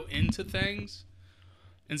to go into things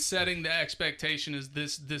and setting the expectation is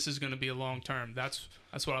this is going to be a long term. That's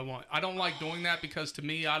what I want. I don't like doing that because to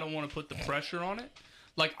me, I don't want to put the pressure on it.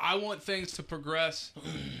 Like, I want things to progress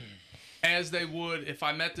as they would if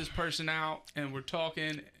I met this person out and we're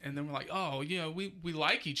talking and then we're like, oh, we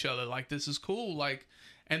like each other. Like, this is cool. Like,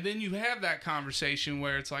 and then you have that conversation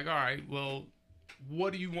where it's like, all right, well,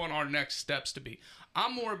 what do you want our next steps to be?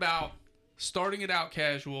 I'm more about starting it out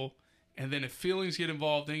casual, and then if feelings get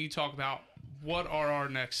involved, then you talk about what are our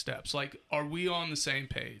next steps. Like, are we on the same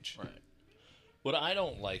page? Right. What I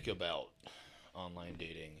don't like about online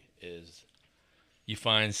dating is you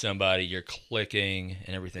find somebody, you're clicking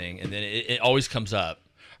and everything, and then it always comes up.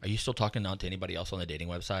 Are you still talking to anybody else on the dating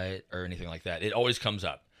website or anything like that? It always comes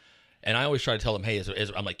up. And I always try to tell them, hey,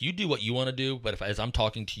 I'm like, you do what you want to do, but as I'm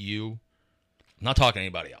talking to you, I'm not talking to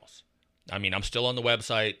anybody else. I mean, I'm still on the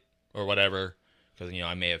website or whatever because,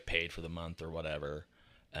 I may have paid for the month or whatever.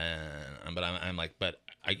 But I'm like, but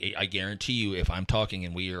I guarantee you if I'm talking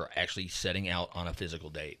and we are actually setting out on a physical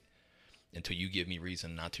date, until you give me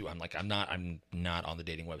reason not to. I'm not on the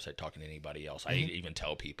dating website talking to anybody else. I even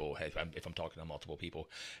tell people, hey, if I'm talking to multiple people,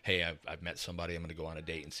 hey, I've met somebody, I'm going to go on a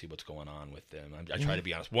date and see what's going on with them. I try to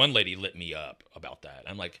be honest. One lady lit me up about that.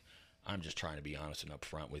 I'm like, I'm just trying to be honest and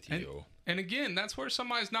upfront with you. And again, that's where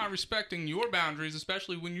somebody's not respecting your boundaries,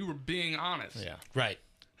 especially when you were being honest. Yeah. Right.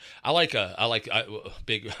 A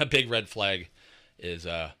big red flag is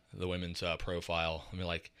the women's profile. I mean,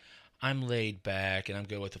 like, I'm laid back and I'm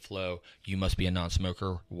good with the flow. You must be a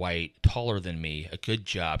non-smoker, white, taller than me, a good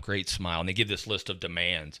job, great smile. And they give this list of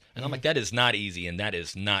demands. And I'm like, that is not easy, and that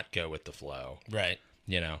is not go with the flow. Right.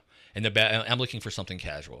 You know? And I'm looking for something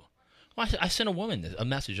casual. Well, I sent a woman a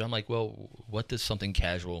message. I'm like, well, what does something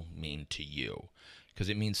casual mean to you? Because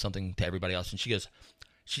it means something to everybody else. And she goes,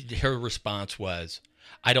 her response was,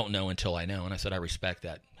 I don't know until I know. And I said, I respect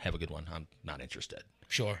that. Have a good one. I'm not interested.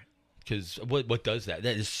 Sure. Because what does that?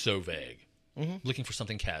 That is so vague. Looking for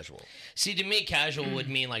something casual. See, to me, casual would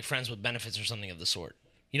mean like friends with benefits or something of the sort.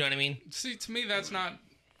 You know what I mean? See, to me, that's not.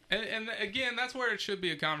 And again, that's where it should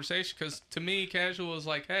be a conversation. Because to me, casual is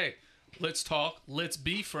like, hey, let's talk, let's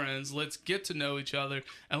be friends, let's get to know each other,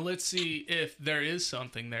 and let's see if there is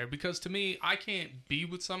something there. Because to me, I can't be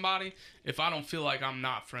with somebody if I don't feel like I'm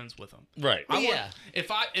not friends with them. Right.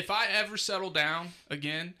 If I ever settle down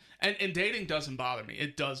again, and dating doesn't bother me,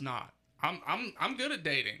 it does not. I'm good at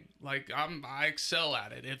dating. Like I excel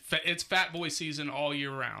at it. It's fat boy season all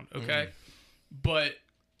year round. Okay, but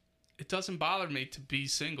it doesn't bother me to be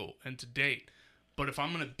single and to date. But if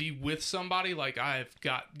I'm gonna be with somebody, like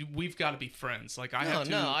we've got to be friends. Like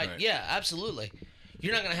yeah, absolutely.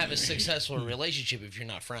 You're not gonna have a successful relationship if you're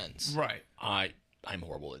not friends. Right. I'm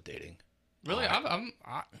horrible at dating. Really,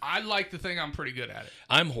 I like to think I'm pretty good at it.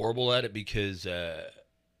 I'm horrible at it because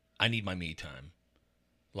I need my me time.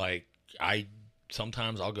 Like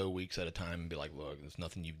sometimes I'll go weeks at a time and be like, look, there's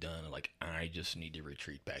nothing you've done. And like, I just need to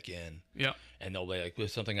retreat back in. Yeah. And they'll be like,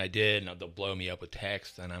 there's something I did, and they'll blow me up with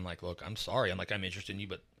text. And I'm like, look, I'm sorry. I'm like, I'm interested in you.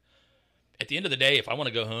 But at the end of the day, if I want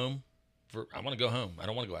to go home, I want to go home. I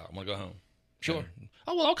don't want to go out. I want to go home. Sure. And,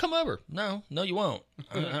 oh, well, I'll come over. No, you won't.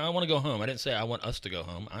 I want to go home. I didn't say I want us to go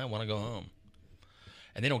home. I want to go home.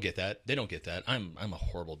 And they don't get that. I'm a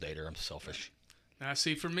horrible dater. I'm selfish. Now,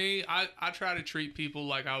 see, for me, I try to treat people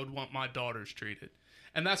like I would want my daughters treated.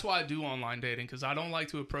 And that's why I do online dating, because I don't like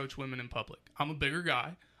to approach women in public. I'm a bigger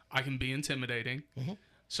guy. I can be intimidating.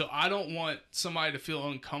 So I don't want somebody to feel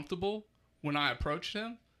uncomfortable when I approach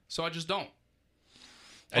them. So I just don't.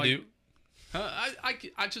 I do.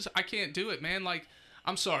 I can't do it, man. Like,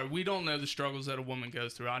 I'm sorry. We don't know the struggles that a woman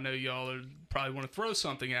goes through. I know y'all probably want to throw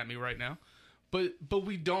something at me right now. But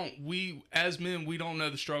we don't. We, as men, we don't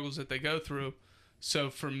know the struggles that they go through.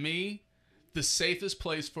 So for me, the safest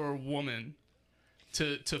place for a woman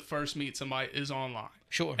to first meet somebody is online.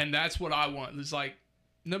 Sure. And that's what I want. It's like,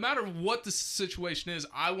 no matter what the situation is,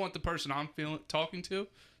 I want the person I'm talking to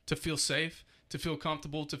feel safe, to feel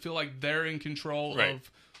comfortable, to feel like they're in control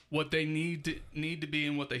of what they need to be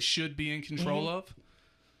and what they should be in control of.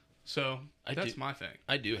 So that's my thing.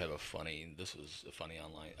 I do have a funny. This was a funny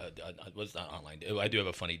online. Was not online. I do have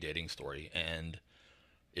a funny dating story, and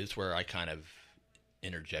it's where I kind of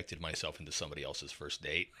interjected myself into somebody else's first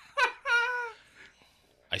date.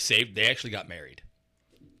 They actually got married.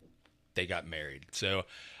 They got married. So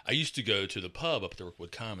I used to go to the pub up at the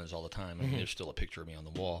Rookwood Commons all the time, and there's still a picture of me on the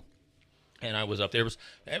wall. And I was up there.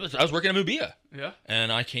 I was working at Mubia. Yeah.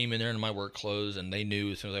 And I came in there in my work clothes, and they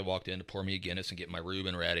knew as soon as I walked in to pour me a Guinness and get my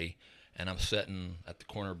Reuben ready. And I'm sitting at the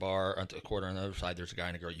corner bar, at the corner on the other side. There's a guy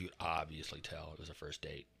and a girl. You could obviously tell it was a first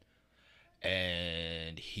date.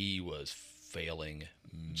 And he was failing.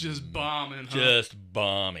 Just bombing, Just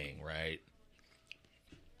bombing, right?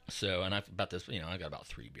 So, and I got about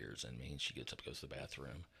 3 beers in me, and she gets up, goes to the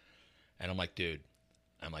bathroom. And I'm like, dude,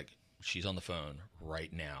 she's on the phone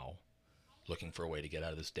right now looking for a way to get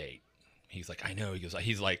out of this date. He's like, I know.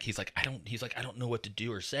 He's like, I don't know what to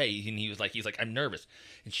do or say. And he's like, I'm nervous.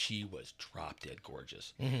 And she was drop dead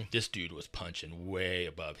gorgeous. This dude was punching way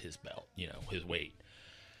above his belt, his weight.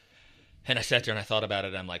 And I sat there and I thought about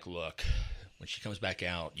it. I'm like, look, when she comes back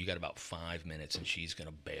out, you got about 5 minutes and she's going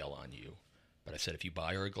to bail on you. But I said, if you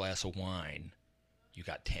buy her a glass of wine, you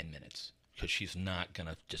got 10 minutes. Because she's not going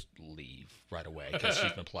to just leave right away because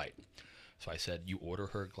she's been polite. So I said, you order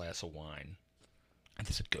her a glass of wine. And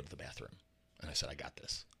they said, go to the bathroom. And I said, I got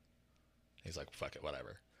this. He's like, fuck it,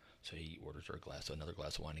 whatever. So he orders her another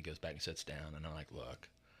glass of wine. He goes back and sits down. And I'm like, look.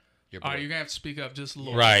 All right, you're going to have to speak up just a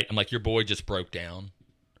little. Right. I'm like, your boy just broke down.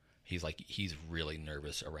 He's like, he's really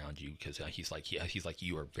nervous around you because he's like,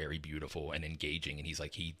 you are very beautiful and engaging. And he's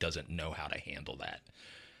like, he doesn't know how to handle that.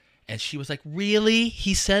 And she was like, really?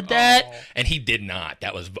 He said that? Oh. And he did not.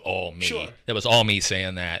 That was all me. Sure. That was all me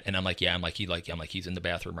saying that. And I'm like, yeah. I'm like, he's in the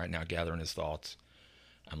bathroom right now gathering his thoughts.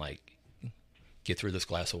 I'm like, get through this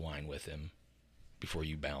glass of wine with him before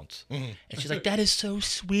you bounce. And she's like, that is so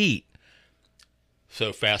sweet.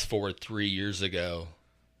 So fast forward 3 years ago,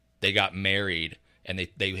 they got married, and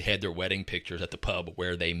they had their wedding pictures at the pub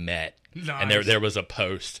where they met. Nice. And there was a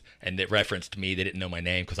post, and it referenced me. They didn't know my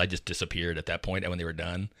name because I just disappeared at that point when they were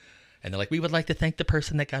done. And they're like, we would like to thank the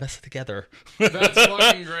person that got us together. That's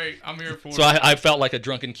fucking great. I'm here for So it. I felt like a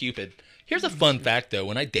drunken Cupid. Here's a fun fact, though.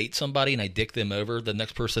 When I date somebody and I dick them over, the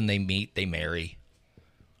next person they meet, they marry.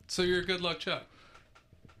 So you're a good luck Chuck.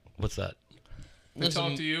 What's that? They Listen,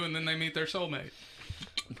 talk to you, and then they meet their soulmate.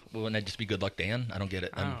 Wouldn't that just be good luck Dan? I don't get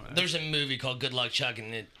it. I don't know. There's a movie called Good Luck Chuck,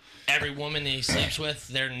 and every woman that he sleeps with,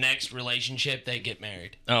 their next relationship, they get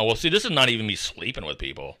married. Oh, well, see, this is not even me sleeping with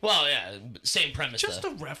people. Well, yeah, same premise, Just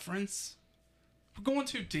though. a reference. We're going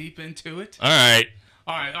too deep into it. All right.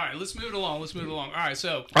 All right. Let's move it along. All right,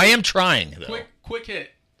 so I am trying, though. quick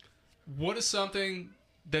hit. What is something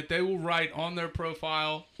that they will write on their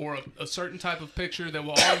profile or a certain type of picture that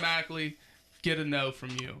will automatically get a no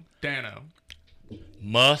from you? Dano.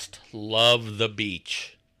 Must love the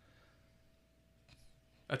beach.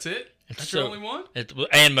 That's it? It's That's so- your only one?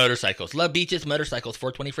 And motorcycles. Love beaches, motorcycles,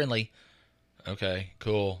 420 friendly. Okay,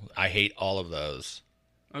 cool. I hate all of those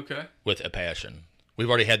Okay. with a passion. We've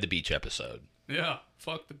already had the beach episode. Yeah.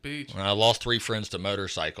 Fuck the beach. When I lost 3 friends to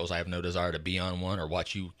motorcycles, I have no desire to be on one or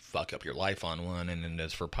watch you fuck up your life on one. And then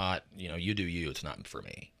as for pot, you do you. It's not for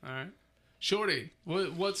me. All right. Shorty,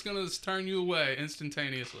 what's going to turn you away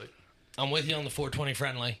instantaneously? I'm with you on the 420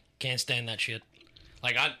 friendly. Can't stand that shit.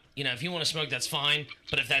 Like, if you want to smoke, that's fine.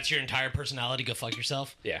 But if that's your entire personality, go fuck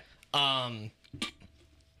yourself. Yeah. And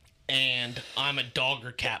I'm a dog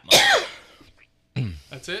or cat mother.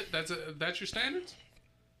 That's it? That's your standards?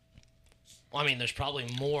 Well, I mean, there's probably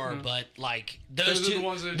more, but like Those those are two, the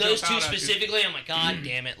ones that those jump two out at you. specifically, I'm like, God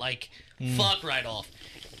damn it, like, fuck right off.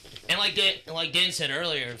 And like Dan said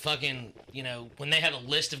earlier, fucking, when they have a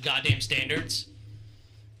list of goddamn standards,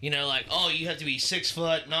 like, oh, you have to be 6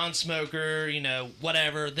 foot, non-smoker,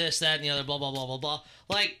 whatever, this, that, and the other, blah blah blah blah blah.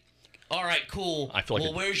 Like, all right, cool. I feel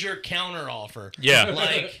like where's your counter offer? Yeah.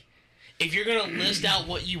 Like, if you're gonna list out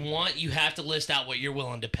what you want, you have to list out what you're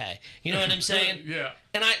willing to pay. You know what I'm saying? Yeah.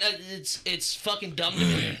 And it's fucking dumb to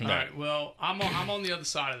me. All right. Well, I'm on the other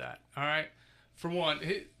side of that. All right. For one,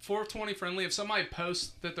 420 friendly. If somebody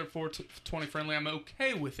posts that they're 420 friendly, I'm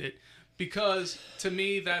okay with it because to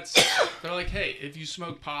me they're like, hey, if you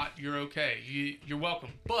smoke pot, you're okay. You're welcome.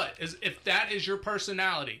 But if that is your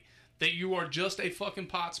personality, that you are just a fucking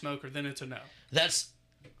pot smoker, then it's a no. That's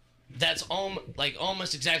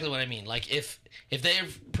almost exactly what I mean. Like if their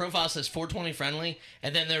profile says 420 friendly,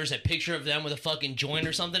 and then there's a picture of them with a fucking joint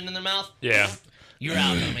or something in their mouth, Yeah. you're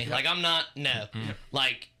out on me. Like I'm not. No.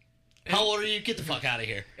 Like, how old are you? Get the fuck out of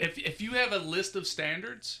here. If you have a list of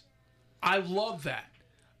standards, I love that.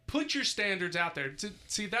 Put your standards out there.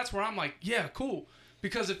 See, that's where I'm like, yeah, cool.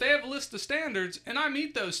 Because if they have a list of standards and I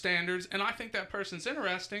meet those standards and I think that person's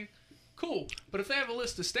interesting, cool. But if they have a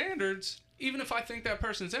list of standards, even if I think that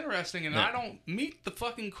person's interesting and I don't meet the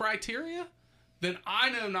fucking criteria, then I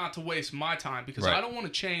know not to waste my time because Right. I don't want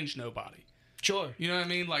to change nobody. Sure. You know what I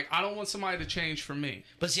mean? Like, I don't want somebody to change for me.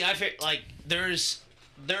 But see, I feel like there is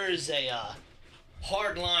a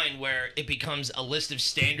hard line where it becomes a list of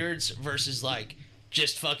standards versus like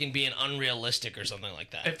just fucking being unrealistic or something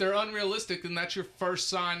like that. If they're unrealistic, then that's your first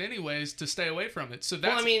sign anyways to stay away from it. So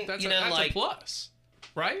that's, Well, I mean, that's, you a, know, that's like- a plus,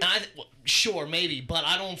 right? And sure, maybe, but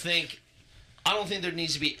I don't think there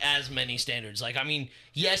needs to be as many standards. Like, I mean,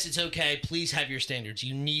 yes, it's okay. Please have your standards.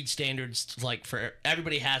 You need standards. Like, for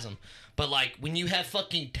everybody has them. But like, when you have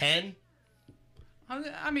fucking 10,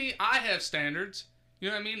 I mean, I have standards. You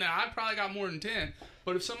know what I mean? Now, I probably got more than 10.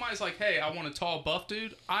 But if somebody's like, hey, I want a tall, buff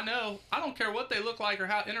dude, I don't care what they look like or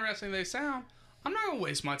how interesting they sound. I'm not going to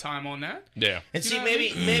waste my time on that. Yeah. and You see, know what I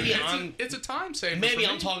maybe mean? It's a time saver. maybe for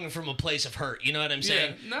I'm me. talking from a place of hurt. You know what I'm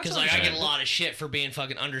saying? Yeah, that's Because like I get a understandable. lot of shit for being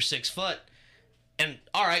fucking under 6 foot. And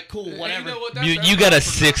all right, cool, And whatever. You know what? That's You got a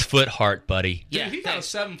everybody's for- 6-foot heart, buddy. Dude, Yeah, he got a thanks.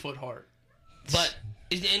 7-foot heart. But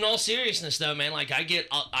in all seriousness, though, man, like I get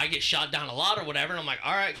shot down a lot or whatever, and I'm like,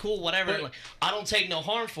 all right, cool, whatever. But- Like, I don't take no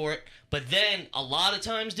harm for it. But then a lot of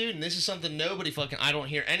times, dude, and this is something I don't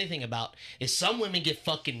hear anything about, is some women get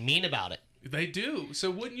fucking mean about it. They do.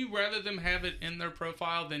 So wouldn't you rather them have it in their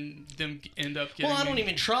profile than them end up getting... Well, I don't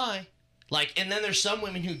even try. Like, and then there's some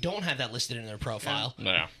women who don't have that listed in their profile.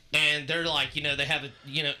 Yeah. And they're like, they have a,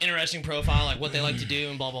 interesting profile, like what they like to do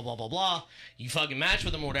and blah, blah, blah, blah, blah. You fucking match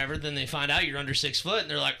with them or whatever. Then they find out you're under 6 foot and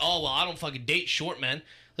they're like, oh, well, I don't fucking date short men.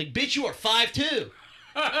 Like, bitch, you are 5'2".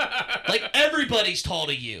 Like, everybody's tall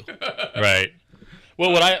to you. Right.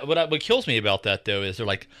 Well, what kills me about that, though, is they're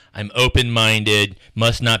like, I'm open-minded,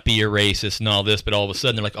 must not be a racist and all this, but all of a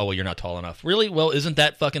sudden they're like, oh, well, you're not tall enough. Really? Well, isn't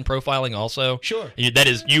that fucking profiling also? Sure.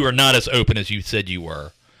 You are not as open as you said you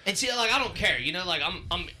were. And see, like, I don't care, like,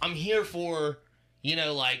 I'm here for,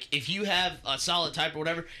 like, if you have a solid type or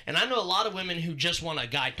whatever, and I know a lot of women who just want a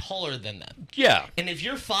guy taller than them. Yeah. And if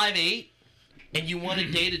you're 5'8", and you want to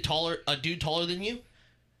date a dude taller than you,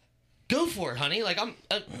 go for it, honey. Like, I'm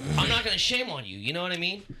not gonna shame on you. You know what I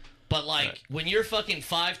mean? But like, when you're fucking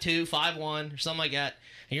 5'2", 5'1", or something like that,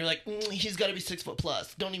 and you're like, he's got to be 6 foot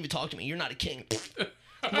plus. Don't even talk to me. You're not a king.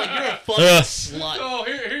 I'm like, you're a fucking slut. Oh,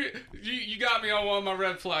 here, you got me on one of my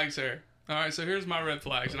red flags here. All right, so here's my red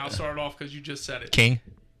flags, and I'll start it off because you just said it. King.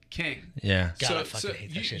 God, Yeah. I fucking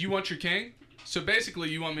hate that shit. You want your king? So basically,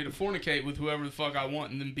 you want me to fornicate with whoever the fuck I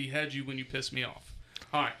want, and then behead you when you piss me off.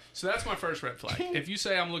 All right, so that's my first red flag. If you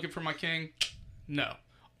say I'm looking for my king, no.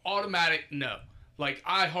 Automatic, no. Like,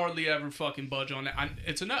 I hardly ever fucking budge on that.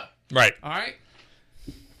 It's a no. Right. All right?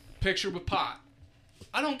 Picture with pot.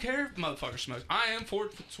 I don't care if motherfucker smokes. I am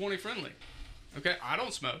 420 friendly. Okay? I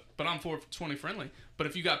don't smoke, but I'm 420 friendly. But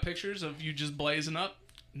if you got pictures of you just blazing up,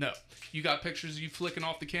 no. You got pictures of you flicking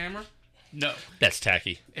off the camera, no. That's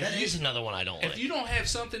tacky. That is another one I don't like. If you don't have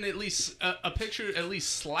something at least, a picture at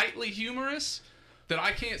least slightly humorous, that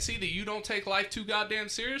I can't see that you don't take life too goddamn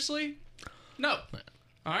seriously? No.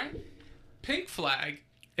 Alright? Pink flag.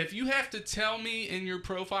 If you have to tell me in your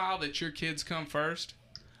profile that your kids come first,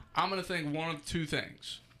 I'm going to think one of two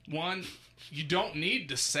things. One, you don't need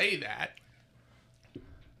to say that.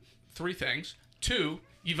 3 things. 2,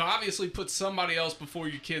 you've obviously put somebody else before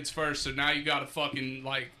your kids first, so now you got to fucking,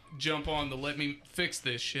 like, jump on to let me fix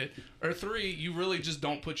this shit. Or 3, you really just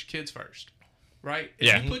don't put your kids first. Right?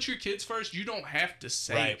 If you put your kids first, you don't have to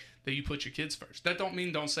say that you put your kids first. That don't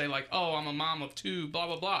mean don't say, like, oh, I'm a mom of 2, blah,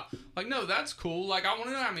 blah, blah. Like, no, that's cool. Like, I want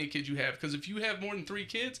to know how many kids you have, because if you have more than 3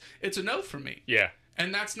 kids, it's a no for me. Yeah.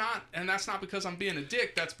 And that's not because I'm being a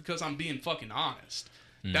dick. That's because I'm being fucking honest.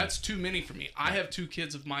 That's too many for me. I have 2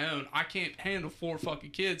 kids of my own. I can't handle 4 fucking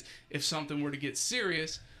kids if something were to get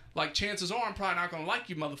serious. Like, chances are I'm probably not going to like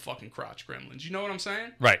you motherfucking crotch gremlins. You know what I'm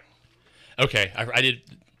saying? Right. Okay. I did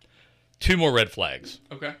 2 more red flags.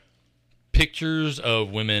 Okay. Pictures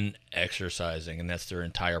of women exercising, and that's their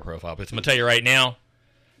entire profile. But I'm going to tell you right now,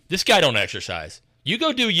 this guy don't exercise. You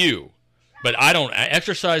go do you. But I don't.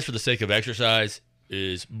 Exercise for the sake of exercise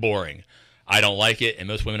is boring. I don't like it, and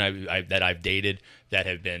most women that I've dated that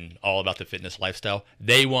have been all about the fitness lifestyle,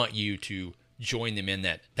 they want you to join them in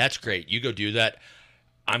that. That's great. You go do that.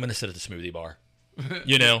 I'm going to sit at the smoothie bar.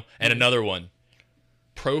 And another one.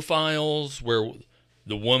 Profiles where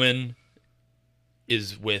the woman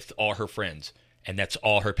is with all her friends, and that's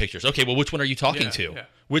all her pictures. Okay, well, which one are you talking to? Yeah.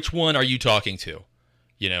 Which one are you talking to?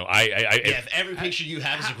 If every picture you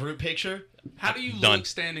have is a group picture. How do you look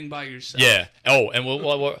standing by yourself? Yeah. Oh, and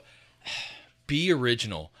we'll be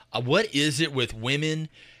original. What is it with women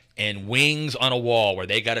and wings on a wall where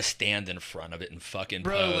they got to stand in front of it and fucking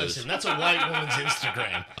pose? Bro, listen, that's a white woman's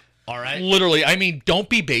Instagram. All right. Literally, I mean, don't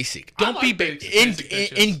be basic. Don't be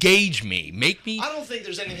basic. Engage me. Make me. I don't think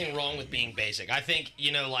there's anything wrong with being basic. I think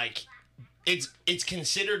like it's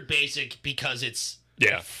considered basic because it's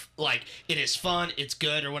like it is fun, it's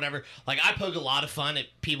good or whatever. Like I poke a lot of fun at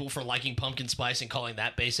people for liking pumpkin spice and calling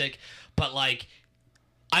that basic, but like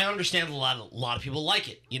I understand a lot of people like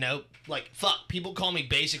it. Like fuck, people call me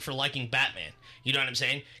basic for liking Batman. You know what I'm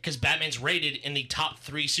saying? Because Batman's rated in the top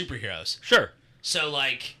 3 superheroes. Sure. So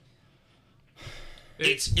like.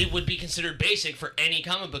 It would be considered basic for any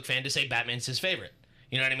comic book fan to say Batman's his favorite.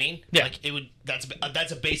 You know what I mean? Yeah. Like it would.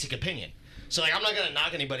 That's a basic opinion. So like I'm not gonna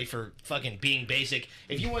knock anybody for fucking being basic.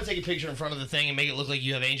 If you want to take a picture in front of the thing and make it look like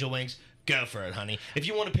you have angel wings, go for it, honey. If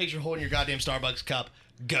you want a picture holding your goddamn Starbucks cup,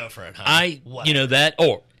 go for it, honey.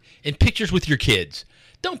 In pictures with your kids.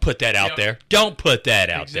 Don't put that out there. Don't put that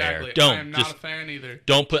out there. Don't. I am not a fan either.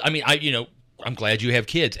 Don't put. I mean, I'm glad you have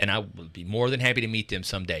kids, and I would be more than happy to meet them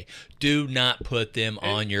someday. Do not put them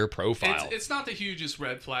on your profile. It's not the hugest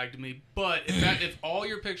red flag to me, but if all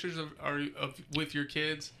your pictures are with your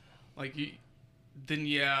kids, like you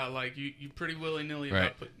pretty willy nilly.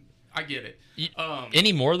 Right. I get it.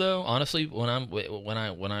 Any more though? Honestly, I'm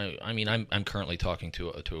currently talking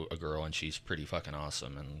to a girl, and she's pretty fucking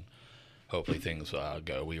awesome, and hopefully things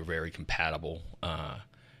go. We are very compatible.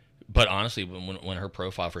 But honestly, when her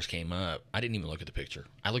profile first came up, I didn't even look at the picture.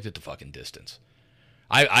 I looked at the fucking distance.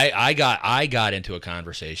 I got into a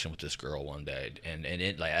conversation with this girl one day, and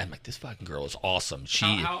it like I'm like, this fucking girl is awesome.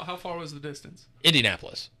 How far was the distance?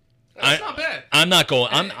 Indianapolis. That's not bad. I'm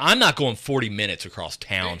not going 40 minutes across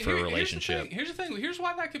town for a relationship. Here's the thing. Here's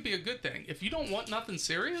why that could be a good thing. If you don't want nothing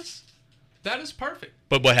serious, that is perfect.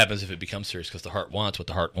 But what happens if it becomes serious? Because the heart wants what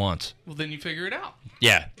the heart wants. Well, then you figure it out.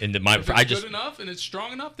 Yeah, and If it's good enough and it's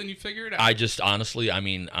strong enough, then you figure it out. I just honestly, I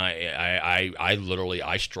mean, I literally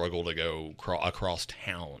struggle to go across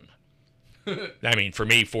town. I mean, for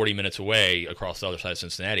me, 40 minutes away across the other side of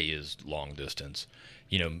Cincinnati is long distance.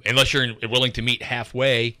 You know, unless you're willing to meet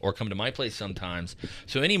halfway or come to my place sometimes.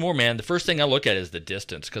 So anymore, man, the first thing I look at is the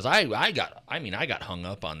distance, because I got hung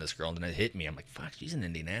up on this girl, and then it hit me. I'm like, fuck, she's in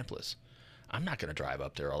Indianapolis. I'm not gonna drive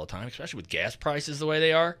up there all the time, especially with gas prices the way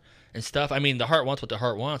they are and stuff. I mean, the heart wants what the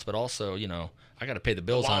heart wants, but also, you know, I got to pay the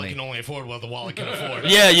bills, the wallet honey. can only afford what the wallet can afford.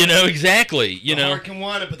 Yeah, you know, exactly. The heart can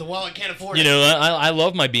want it, but the wallet can't afford it. You know, I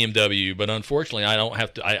love my BMW, but unfortunately, I don't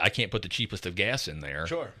have to. I can't put the cheapest of gas in there.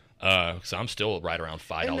 Sure. So I'm still right around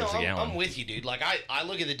 $5 a gallon. I'm with you, dude. Like I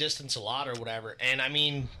look at the distance a lot or whatever, and I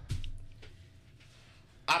mean,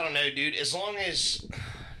 I don't know, dude. As long as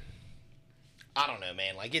I don't know,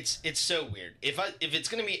 man. Like it's so weird. If it's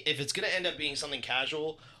gonna end up being something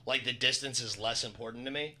casual, like the distance is less important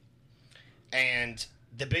to me. And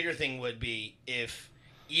the bigger thing would be if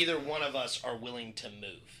either one of us are willing to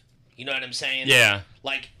move. You know what I'm saying? Yeah.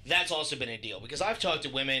 Like, that's also been a deal. Because I've talked to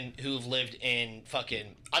women who've lived in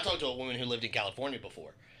I talked to a woman who lived in California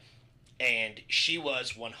before. And she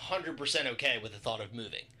was 100% okay with the thought of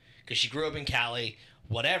moving. Because she grew up in Cali,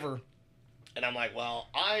 whatever. And I'm like, well,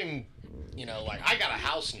 I got a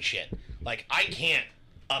house and shit. Like, I can't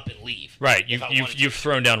up and leave. Right. You've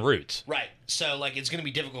thrown down roots. Right. So, like, it's going to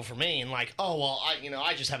be difficult for me. And, like, oh, well,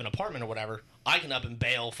 I just have an apartment or whatever. I can up and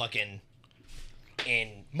bail fucking in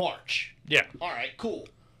March. Yeah. All right, cool.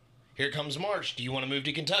 Here comes March. Do you want to move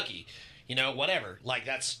to Kentucky? You know, whatever. Like,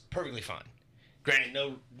 that's perfectly fine. Granted,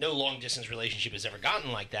 no long-distance relationship has ever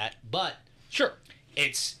gotten like that, but sure.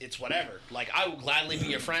 It's whatever. Like, I would gladly be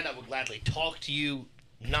your friend. I would gladly talk to you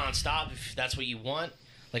nonstop if that's what you want.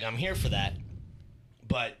 Like, I'm here for that.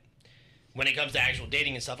 But when it comes to actual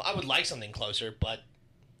dating and stuff, I would like something closer, but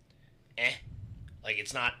like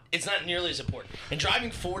it's not nearly as important. And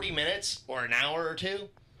driving 40 minutes or an hour or two,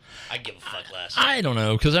 I give a fuck less. I don't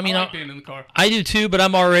know, because I mean, I like being in the car. I do too, but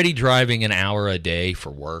I'm already driving an hour a day for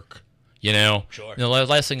work. You know? Sure. The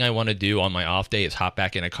last thing I want to do on my off day is hop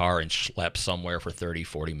back in a car and schlep somewhere for 30,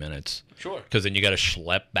 40 minutes. Sure. Because then you got to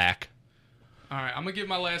schlep back. All right, I'm going to give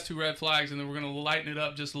my last two red flags, and then we're going to lighten it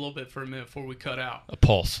up just a little bit for a minute before we cut out. A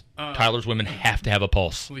pulse. Tyler's women have to have a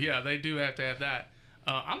pulse. Well, yeah, they do have to have that.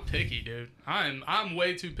 I'm picky, dude. I'm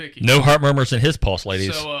way too picky. No heart murmurs in his pulse,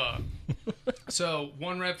 ladies. So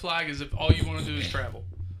one red flag is if all you want to do is travel.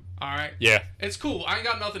 All right? Yeah. It's cool. I ain't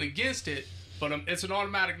got nothing against it, but it's an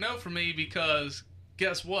automatic no for me because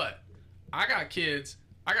guess what? I got kids.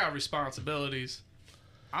 I got responsibilities.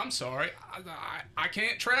 I'm sorry. I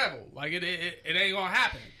can't travel. Like, it ain't going to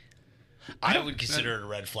happen. I would consider it a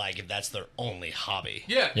red flag if that's their only hobby.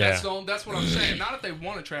 Yeah. That's what I'm saying. Not if they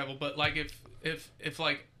want to travel, but like if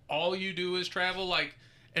like all you do is travel, like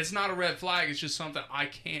it's not a red flag. It's just something I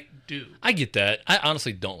can't do. I get that. I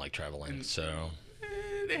honestly don't like traveling, so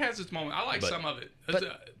it has its moment. I like some of it.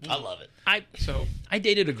 I love it. I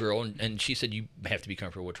dated a girl, and she said you have to be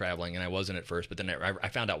comfortable with traveling, and I wasn't at first, but then I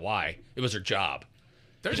found out why. It was her job.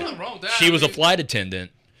 There's nothing wrong with that. She was a flight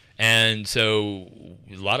attendant, and so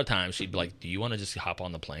a lot of times she'd be like, "Do you want to just hop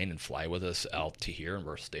on the plane and fly with us out to here and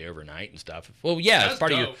we'll stay overnight and stuff?" Well, yeah, That's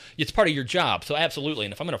dope. It's part of your job, so absolutely.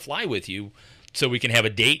 And if I'm going to fly with you, so we can have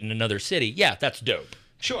a date in another city, yeah, that's dope.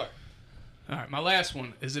 Sure. All right, my last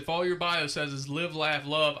one is if all your bio says is live, laugh,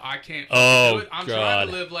 love, I can't Oh, do it. I'm God. trying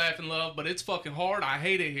to live, laugh, and love, but it's fucking hard. I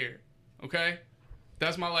hate it here. Okay?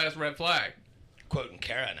 That's my last red flag. Quoting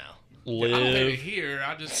Kara now. I don't hate it Live, here.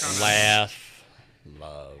 I just kind of laugh,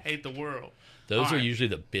 love. hate the world. Those All are right. usually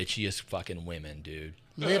the bitchiest fucking women, dude.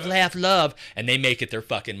 Live, laugh, love. And they make it their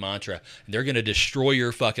fucking mantra. They're going to destroy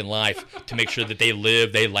your fucking life to make sure that they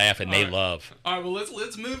live, they laugh, and they love. All right, well,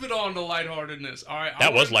 let's move it on to lightheartedness. All right.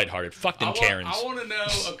 That was lighthearted. Fuck them Karens. I want to know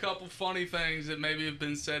a couple funny things that maybe have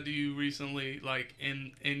been said to you recently, like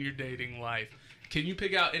in your dating life. Can you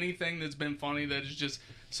pick out anything that's been funny that is just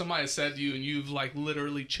somebody has said to you and you've like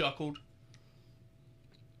literally chuckled?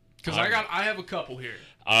 Because I have a couple here.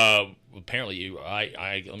 Apparently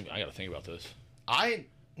I got to think about this.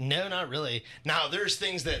 No, not really. Now, there's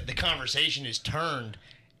things that the conversation is turned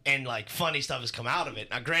and, like, funny stuff has come out of it.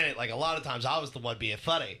 Now, granted, like, a lot of times I was the one being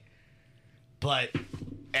funny.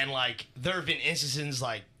 And like there have been instances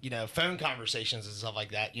like, you know, phone conversations and stuff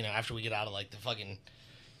like that, you know, after we get out of like the fucking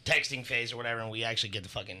texting phase or whatever, and we actually get the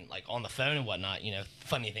fucking like on the phone and whatnot, you know,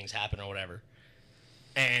 funny things happen or whatever.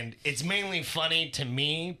 And it's mainly funny to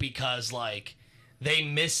me because like they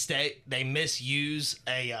misuse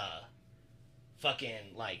a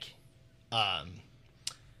fucking like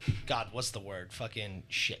God, what's the word? Fucking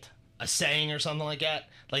shit. A saying or something like that.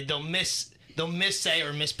 Like they'll missay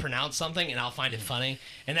or mispronounce something, and I'll find it funny,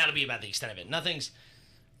 and that'll be about the extent of it. Nothing's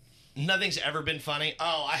ever been funny.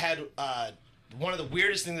 Oh, I had one of the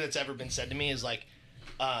weirdest things that's ever been said to me is like,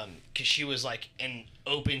 because she was like an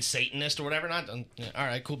open Satanist or whatever. Not all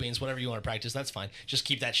right, cool beans. Whatever you want to practice, that's fine. Just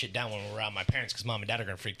keep that shit down when we're around my parents, because mom and dad are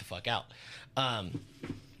gonna freak the fuck out.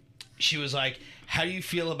 She was like, "How do you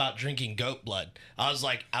feel about drinking goat blood?" I was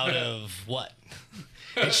like, "Out of what?"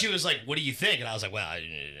 And she was like, "What do you think?" And I was like, "Well, I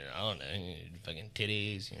don't know, fucking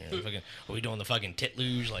titties, you know, fucking, are we doing the fucking tit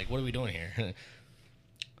luge? Like, what are we doing here?"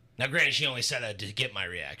 Now, granted, she only said that to get my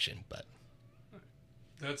reaction, but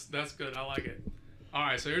that's good. I like it. All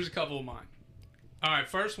right, so here's a couple of mine. All right,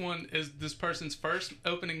 first one is this person's first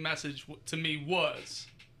opening message to me was,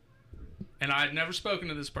 and I had never spoken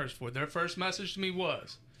to this person before. Their first message to me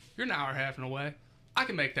was, "You're an hour and a half away. I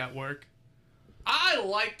can make that work." I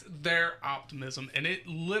liked their optimism, and it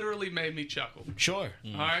literally made me chuckle. sure.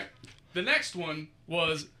 All right. The next one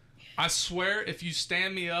was, "I swear if you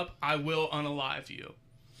stand me up, I will unalive you."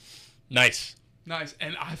 Nice. Nice.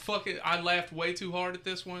 And I laughed way too hard at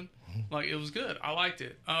this one. Like, it was good. I liked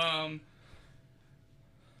it. All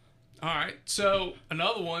right. So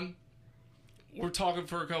another one, we're talking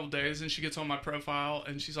for a couple days, and she gets on my profile,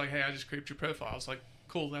 and she's like, "Hey, I just creeped your profile." I was like,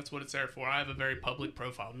 "Cool, that's what it's there for." I have a very public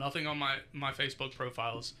profile. Nothing on my Facebook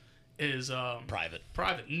profiles is private.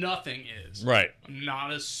 Nothing is. Right. I'm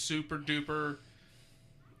not a super duper,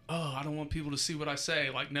 "Oh, I don't want people to see what I say."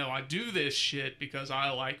 Like, no, I do this shit because I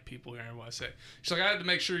like people hearing what I say. She's like, "I had to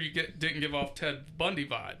make sure you didn't give off Ted Bundy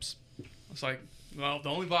vibes." I was like, "Well, the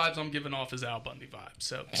only vibes I'm giving off is Al Bundy vibes,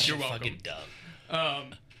 so you're welcome." Fucking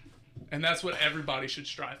dumb. And that's what everybody should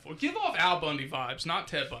strive for. Give off Al Bundy vibes, not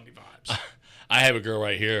Ted Bundy vibes. I have a girl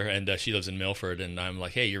right here, and she lives in Milford, and I'm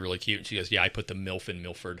like, "Hey, you're really cute." And she goes, "Yeah, I put the MILF in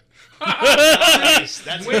Milford." Nice.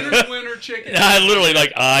 That's winner chicken. I literally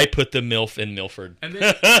I put the MILF in Milford. And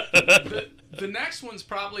then the next one's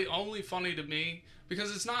probably only funny to me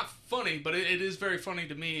because it's not funny, but it is very funny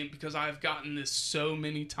to me because I've gotten this so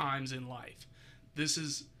many times in life. This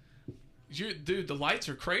is, dude, the lights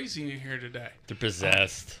are crazy in here today. They're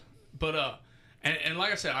possessed. And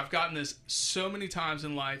like I said, I've gotten this so many times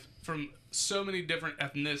in life from so many different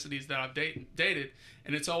ethnicities that I've dated,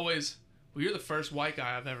 and it's always, "Well, you're the first white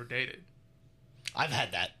guy I've ever dated." I've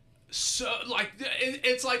had that. So like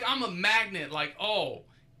it's like I'm a magnet. Like, oh,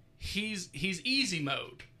 he's easy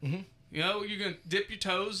mode. Mm-hmm. You know, you're gonna dip your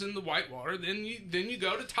toes in the white water, then you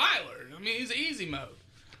go to Tyler. I mean, he's easy mode.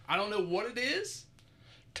 I don't know what it is.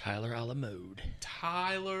 Tyler a la mode.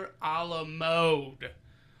 Tyler a la mode.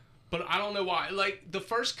 But I don't know why. Like, the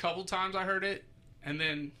first couple times I heard it, and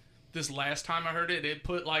then this last time I heard it, it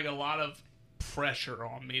put, like, a lot of pressure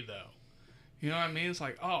on me, though. You know what I mean? It's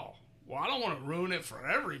like, oh, well, I don't want to ruin it for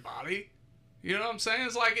everybody. You know what I'm saying?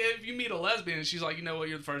 It's like if you meet a lesbian and she's like, "You know what?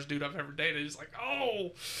 You're the first dude I've ever dated." It's like,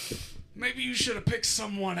 oh, maybe you should have picked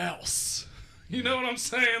someone else. You know what I'm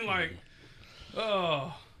saying? Like,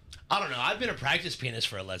 oh. I don't know. I've been a practice pianist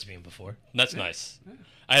for a lesbian before. That's nice. Yeah.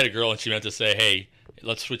 I had a girl, and she meant to say, "Hey,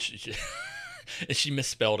 let's switch." And she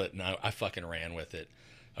misspelled it, and I fucking ran with it.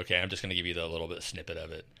 Okay, I'm just going to give you the little bit snippet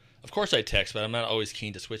of it. Of course I text, but I'm not always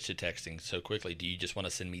keen to switch to texting so quickly. Do you just want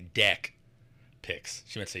to send me deck pics?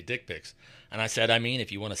 She meant to say dick pics. And I said,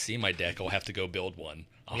 if you want to see my deck, I'll have to go build one.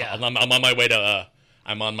 Yeah. I'm on my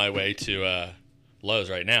way to Lowe's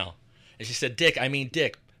right now. And she said, Dick,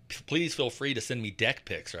 please feel free to send me deck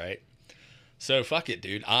pics, right? So fuck it,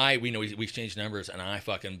 dude. We exchanged numbers, and I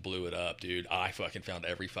fucking blew it up, dude. I fucking found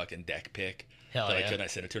every fucking deck pic that I could. I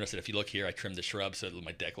sent it to her. I said, "If you look here, I trimmed the shrub so that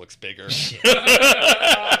my deck looks bigger."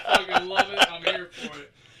 I fucking love it. I'm here for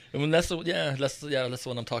it. And that's the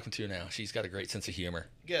one I'm talking to now. She's got a great sense of humor.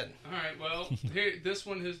 Good. All right. Well, this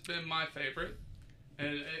one has been my favorite,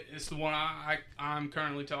 and it's the one I'm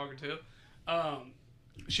currently talking to.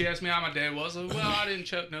 She asked me how my day was. I was like, "Well, I didn't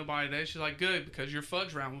choke nobody today." She's like, "Good, because your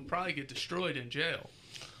fudge round will probably get destroyed in jail."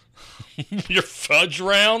 Your fudge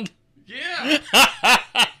round? Yeah.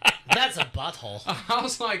 That's a butthole. I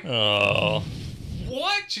was like, "Oh,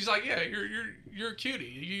 what?" She's like, "Yeah, you're a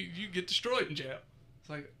cutie. You get destroyed in jail." It's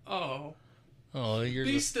like, oh, you're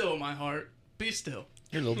be still, my heart. Be still.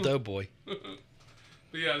 You're a little doughboy. But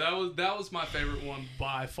yeah, that was my favorite one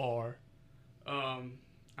by far.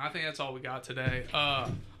 I think that's all we got today.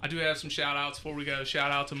 I do have some shout outs before we go.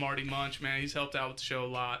 Shout out to Marty Munch, man. He's helped out with the show a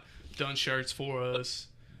lot. Done shirts for us.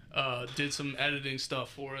 Did some editing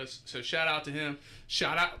stuff for us. So shout out to him.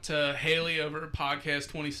 Shout out to Haley over at Podcast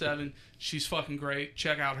 27. She's fucking great.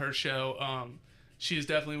 Check out her show. She is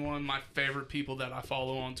definitely one of my favorite people that I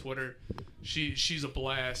follow on Twitter. She's a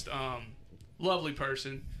blast. Lovely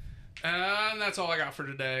person. And that's all I got for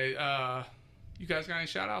today. You guys got any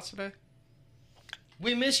shout outs today?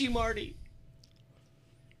 We miss you, Marty.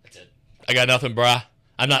 That's it. I got nothing, brah.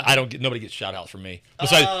 Nobody gets shout outs from me.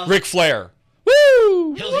 Besides Ric Flair.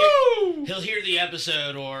 Woo! He'll hear the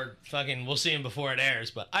episode, or fucking we'll see him before it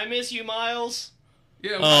airs. But I miss you, Miles.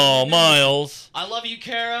 Yeah. Oh, Miles. I love you,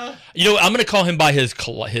 Kara. You know, I'm gonna call him by his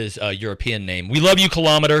European name. We love you,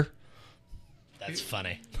 Kilometer. That's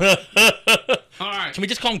funny. All right. Can we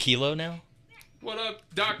just call him Kilo now? What up,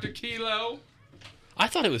 Dr. Kilo? I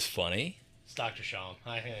thought it was funny. It's Dr. Sean.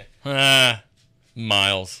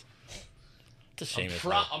 Miles. It's a shame.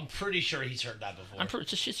 I'm pretty sure he's heard that before.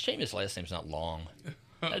 It's a shame his last name's not long.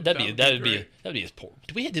 That'd That'd be be his porn.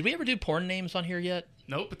 Did we ever do porn names on here yet?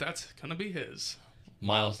 Nope, but that's gonna be his.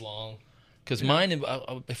 Miles Long. Because mine,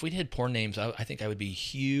 if we did porn names, I think I would be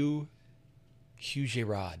Hugh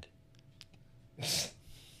Gerard.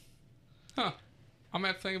 Huh. I'm gonna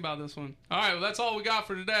have to think about this one. All right, well, that's all we got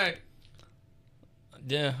for today.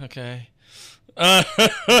 Yeah. Okay.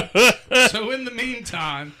 So in the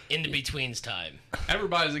meantime, In the betweens time.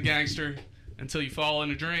 everybody's a gangster until you fall in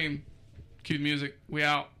a dream. Cue the music. We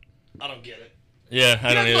out. I don't get it. Yeah,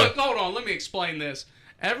 I don't Yeah, either. look, hold on. Let me explain this.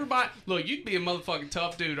 Everybody, look, you'd be a motherfucking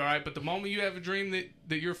tough dude, all right? But the moment you have a dream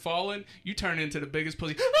that you're falling, you turn into the biggest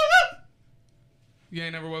pussy. You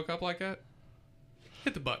ain't never woke up like that?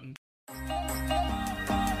 Hit the button.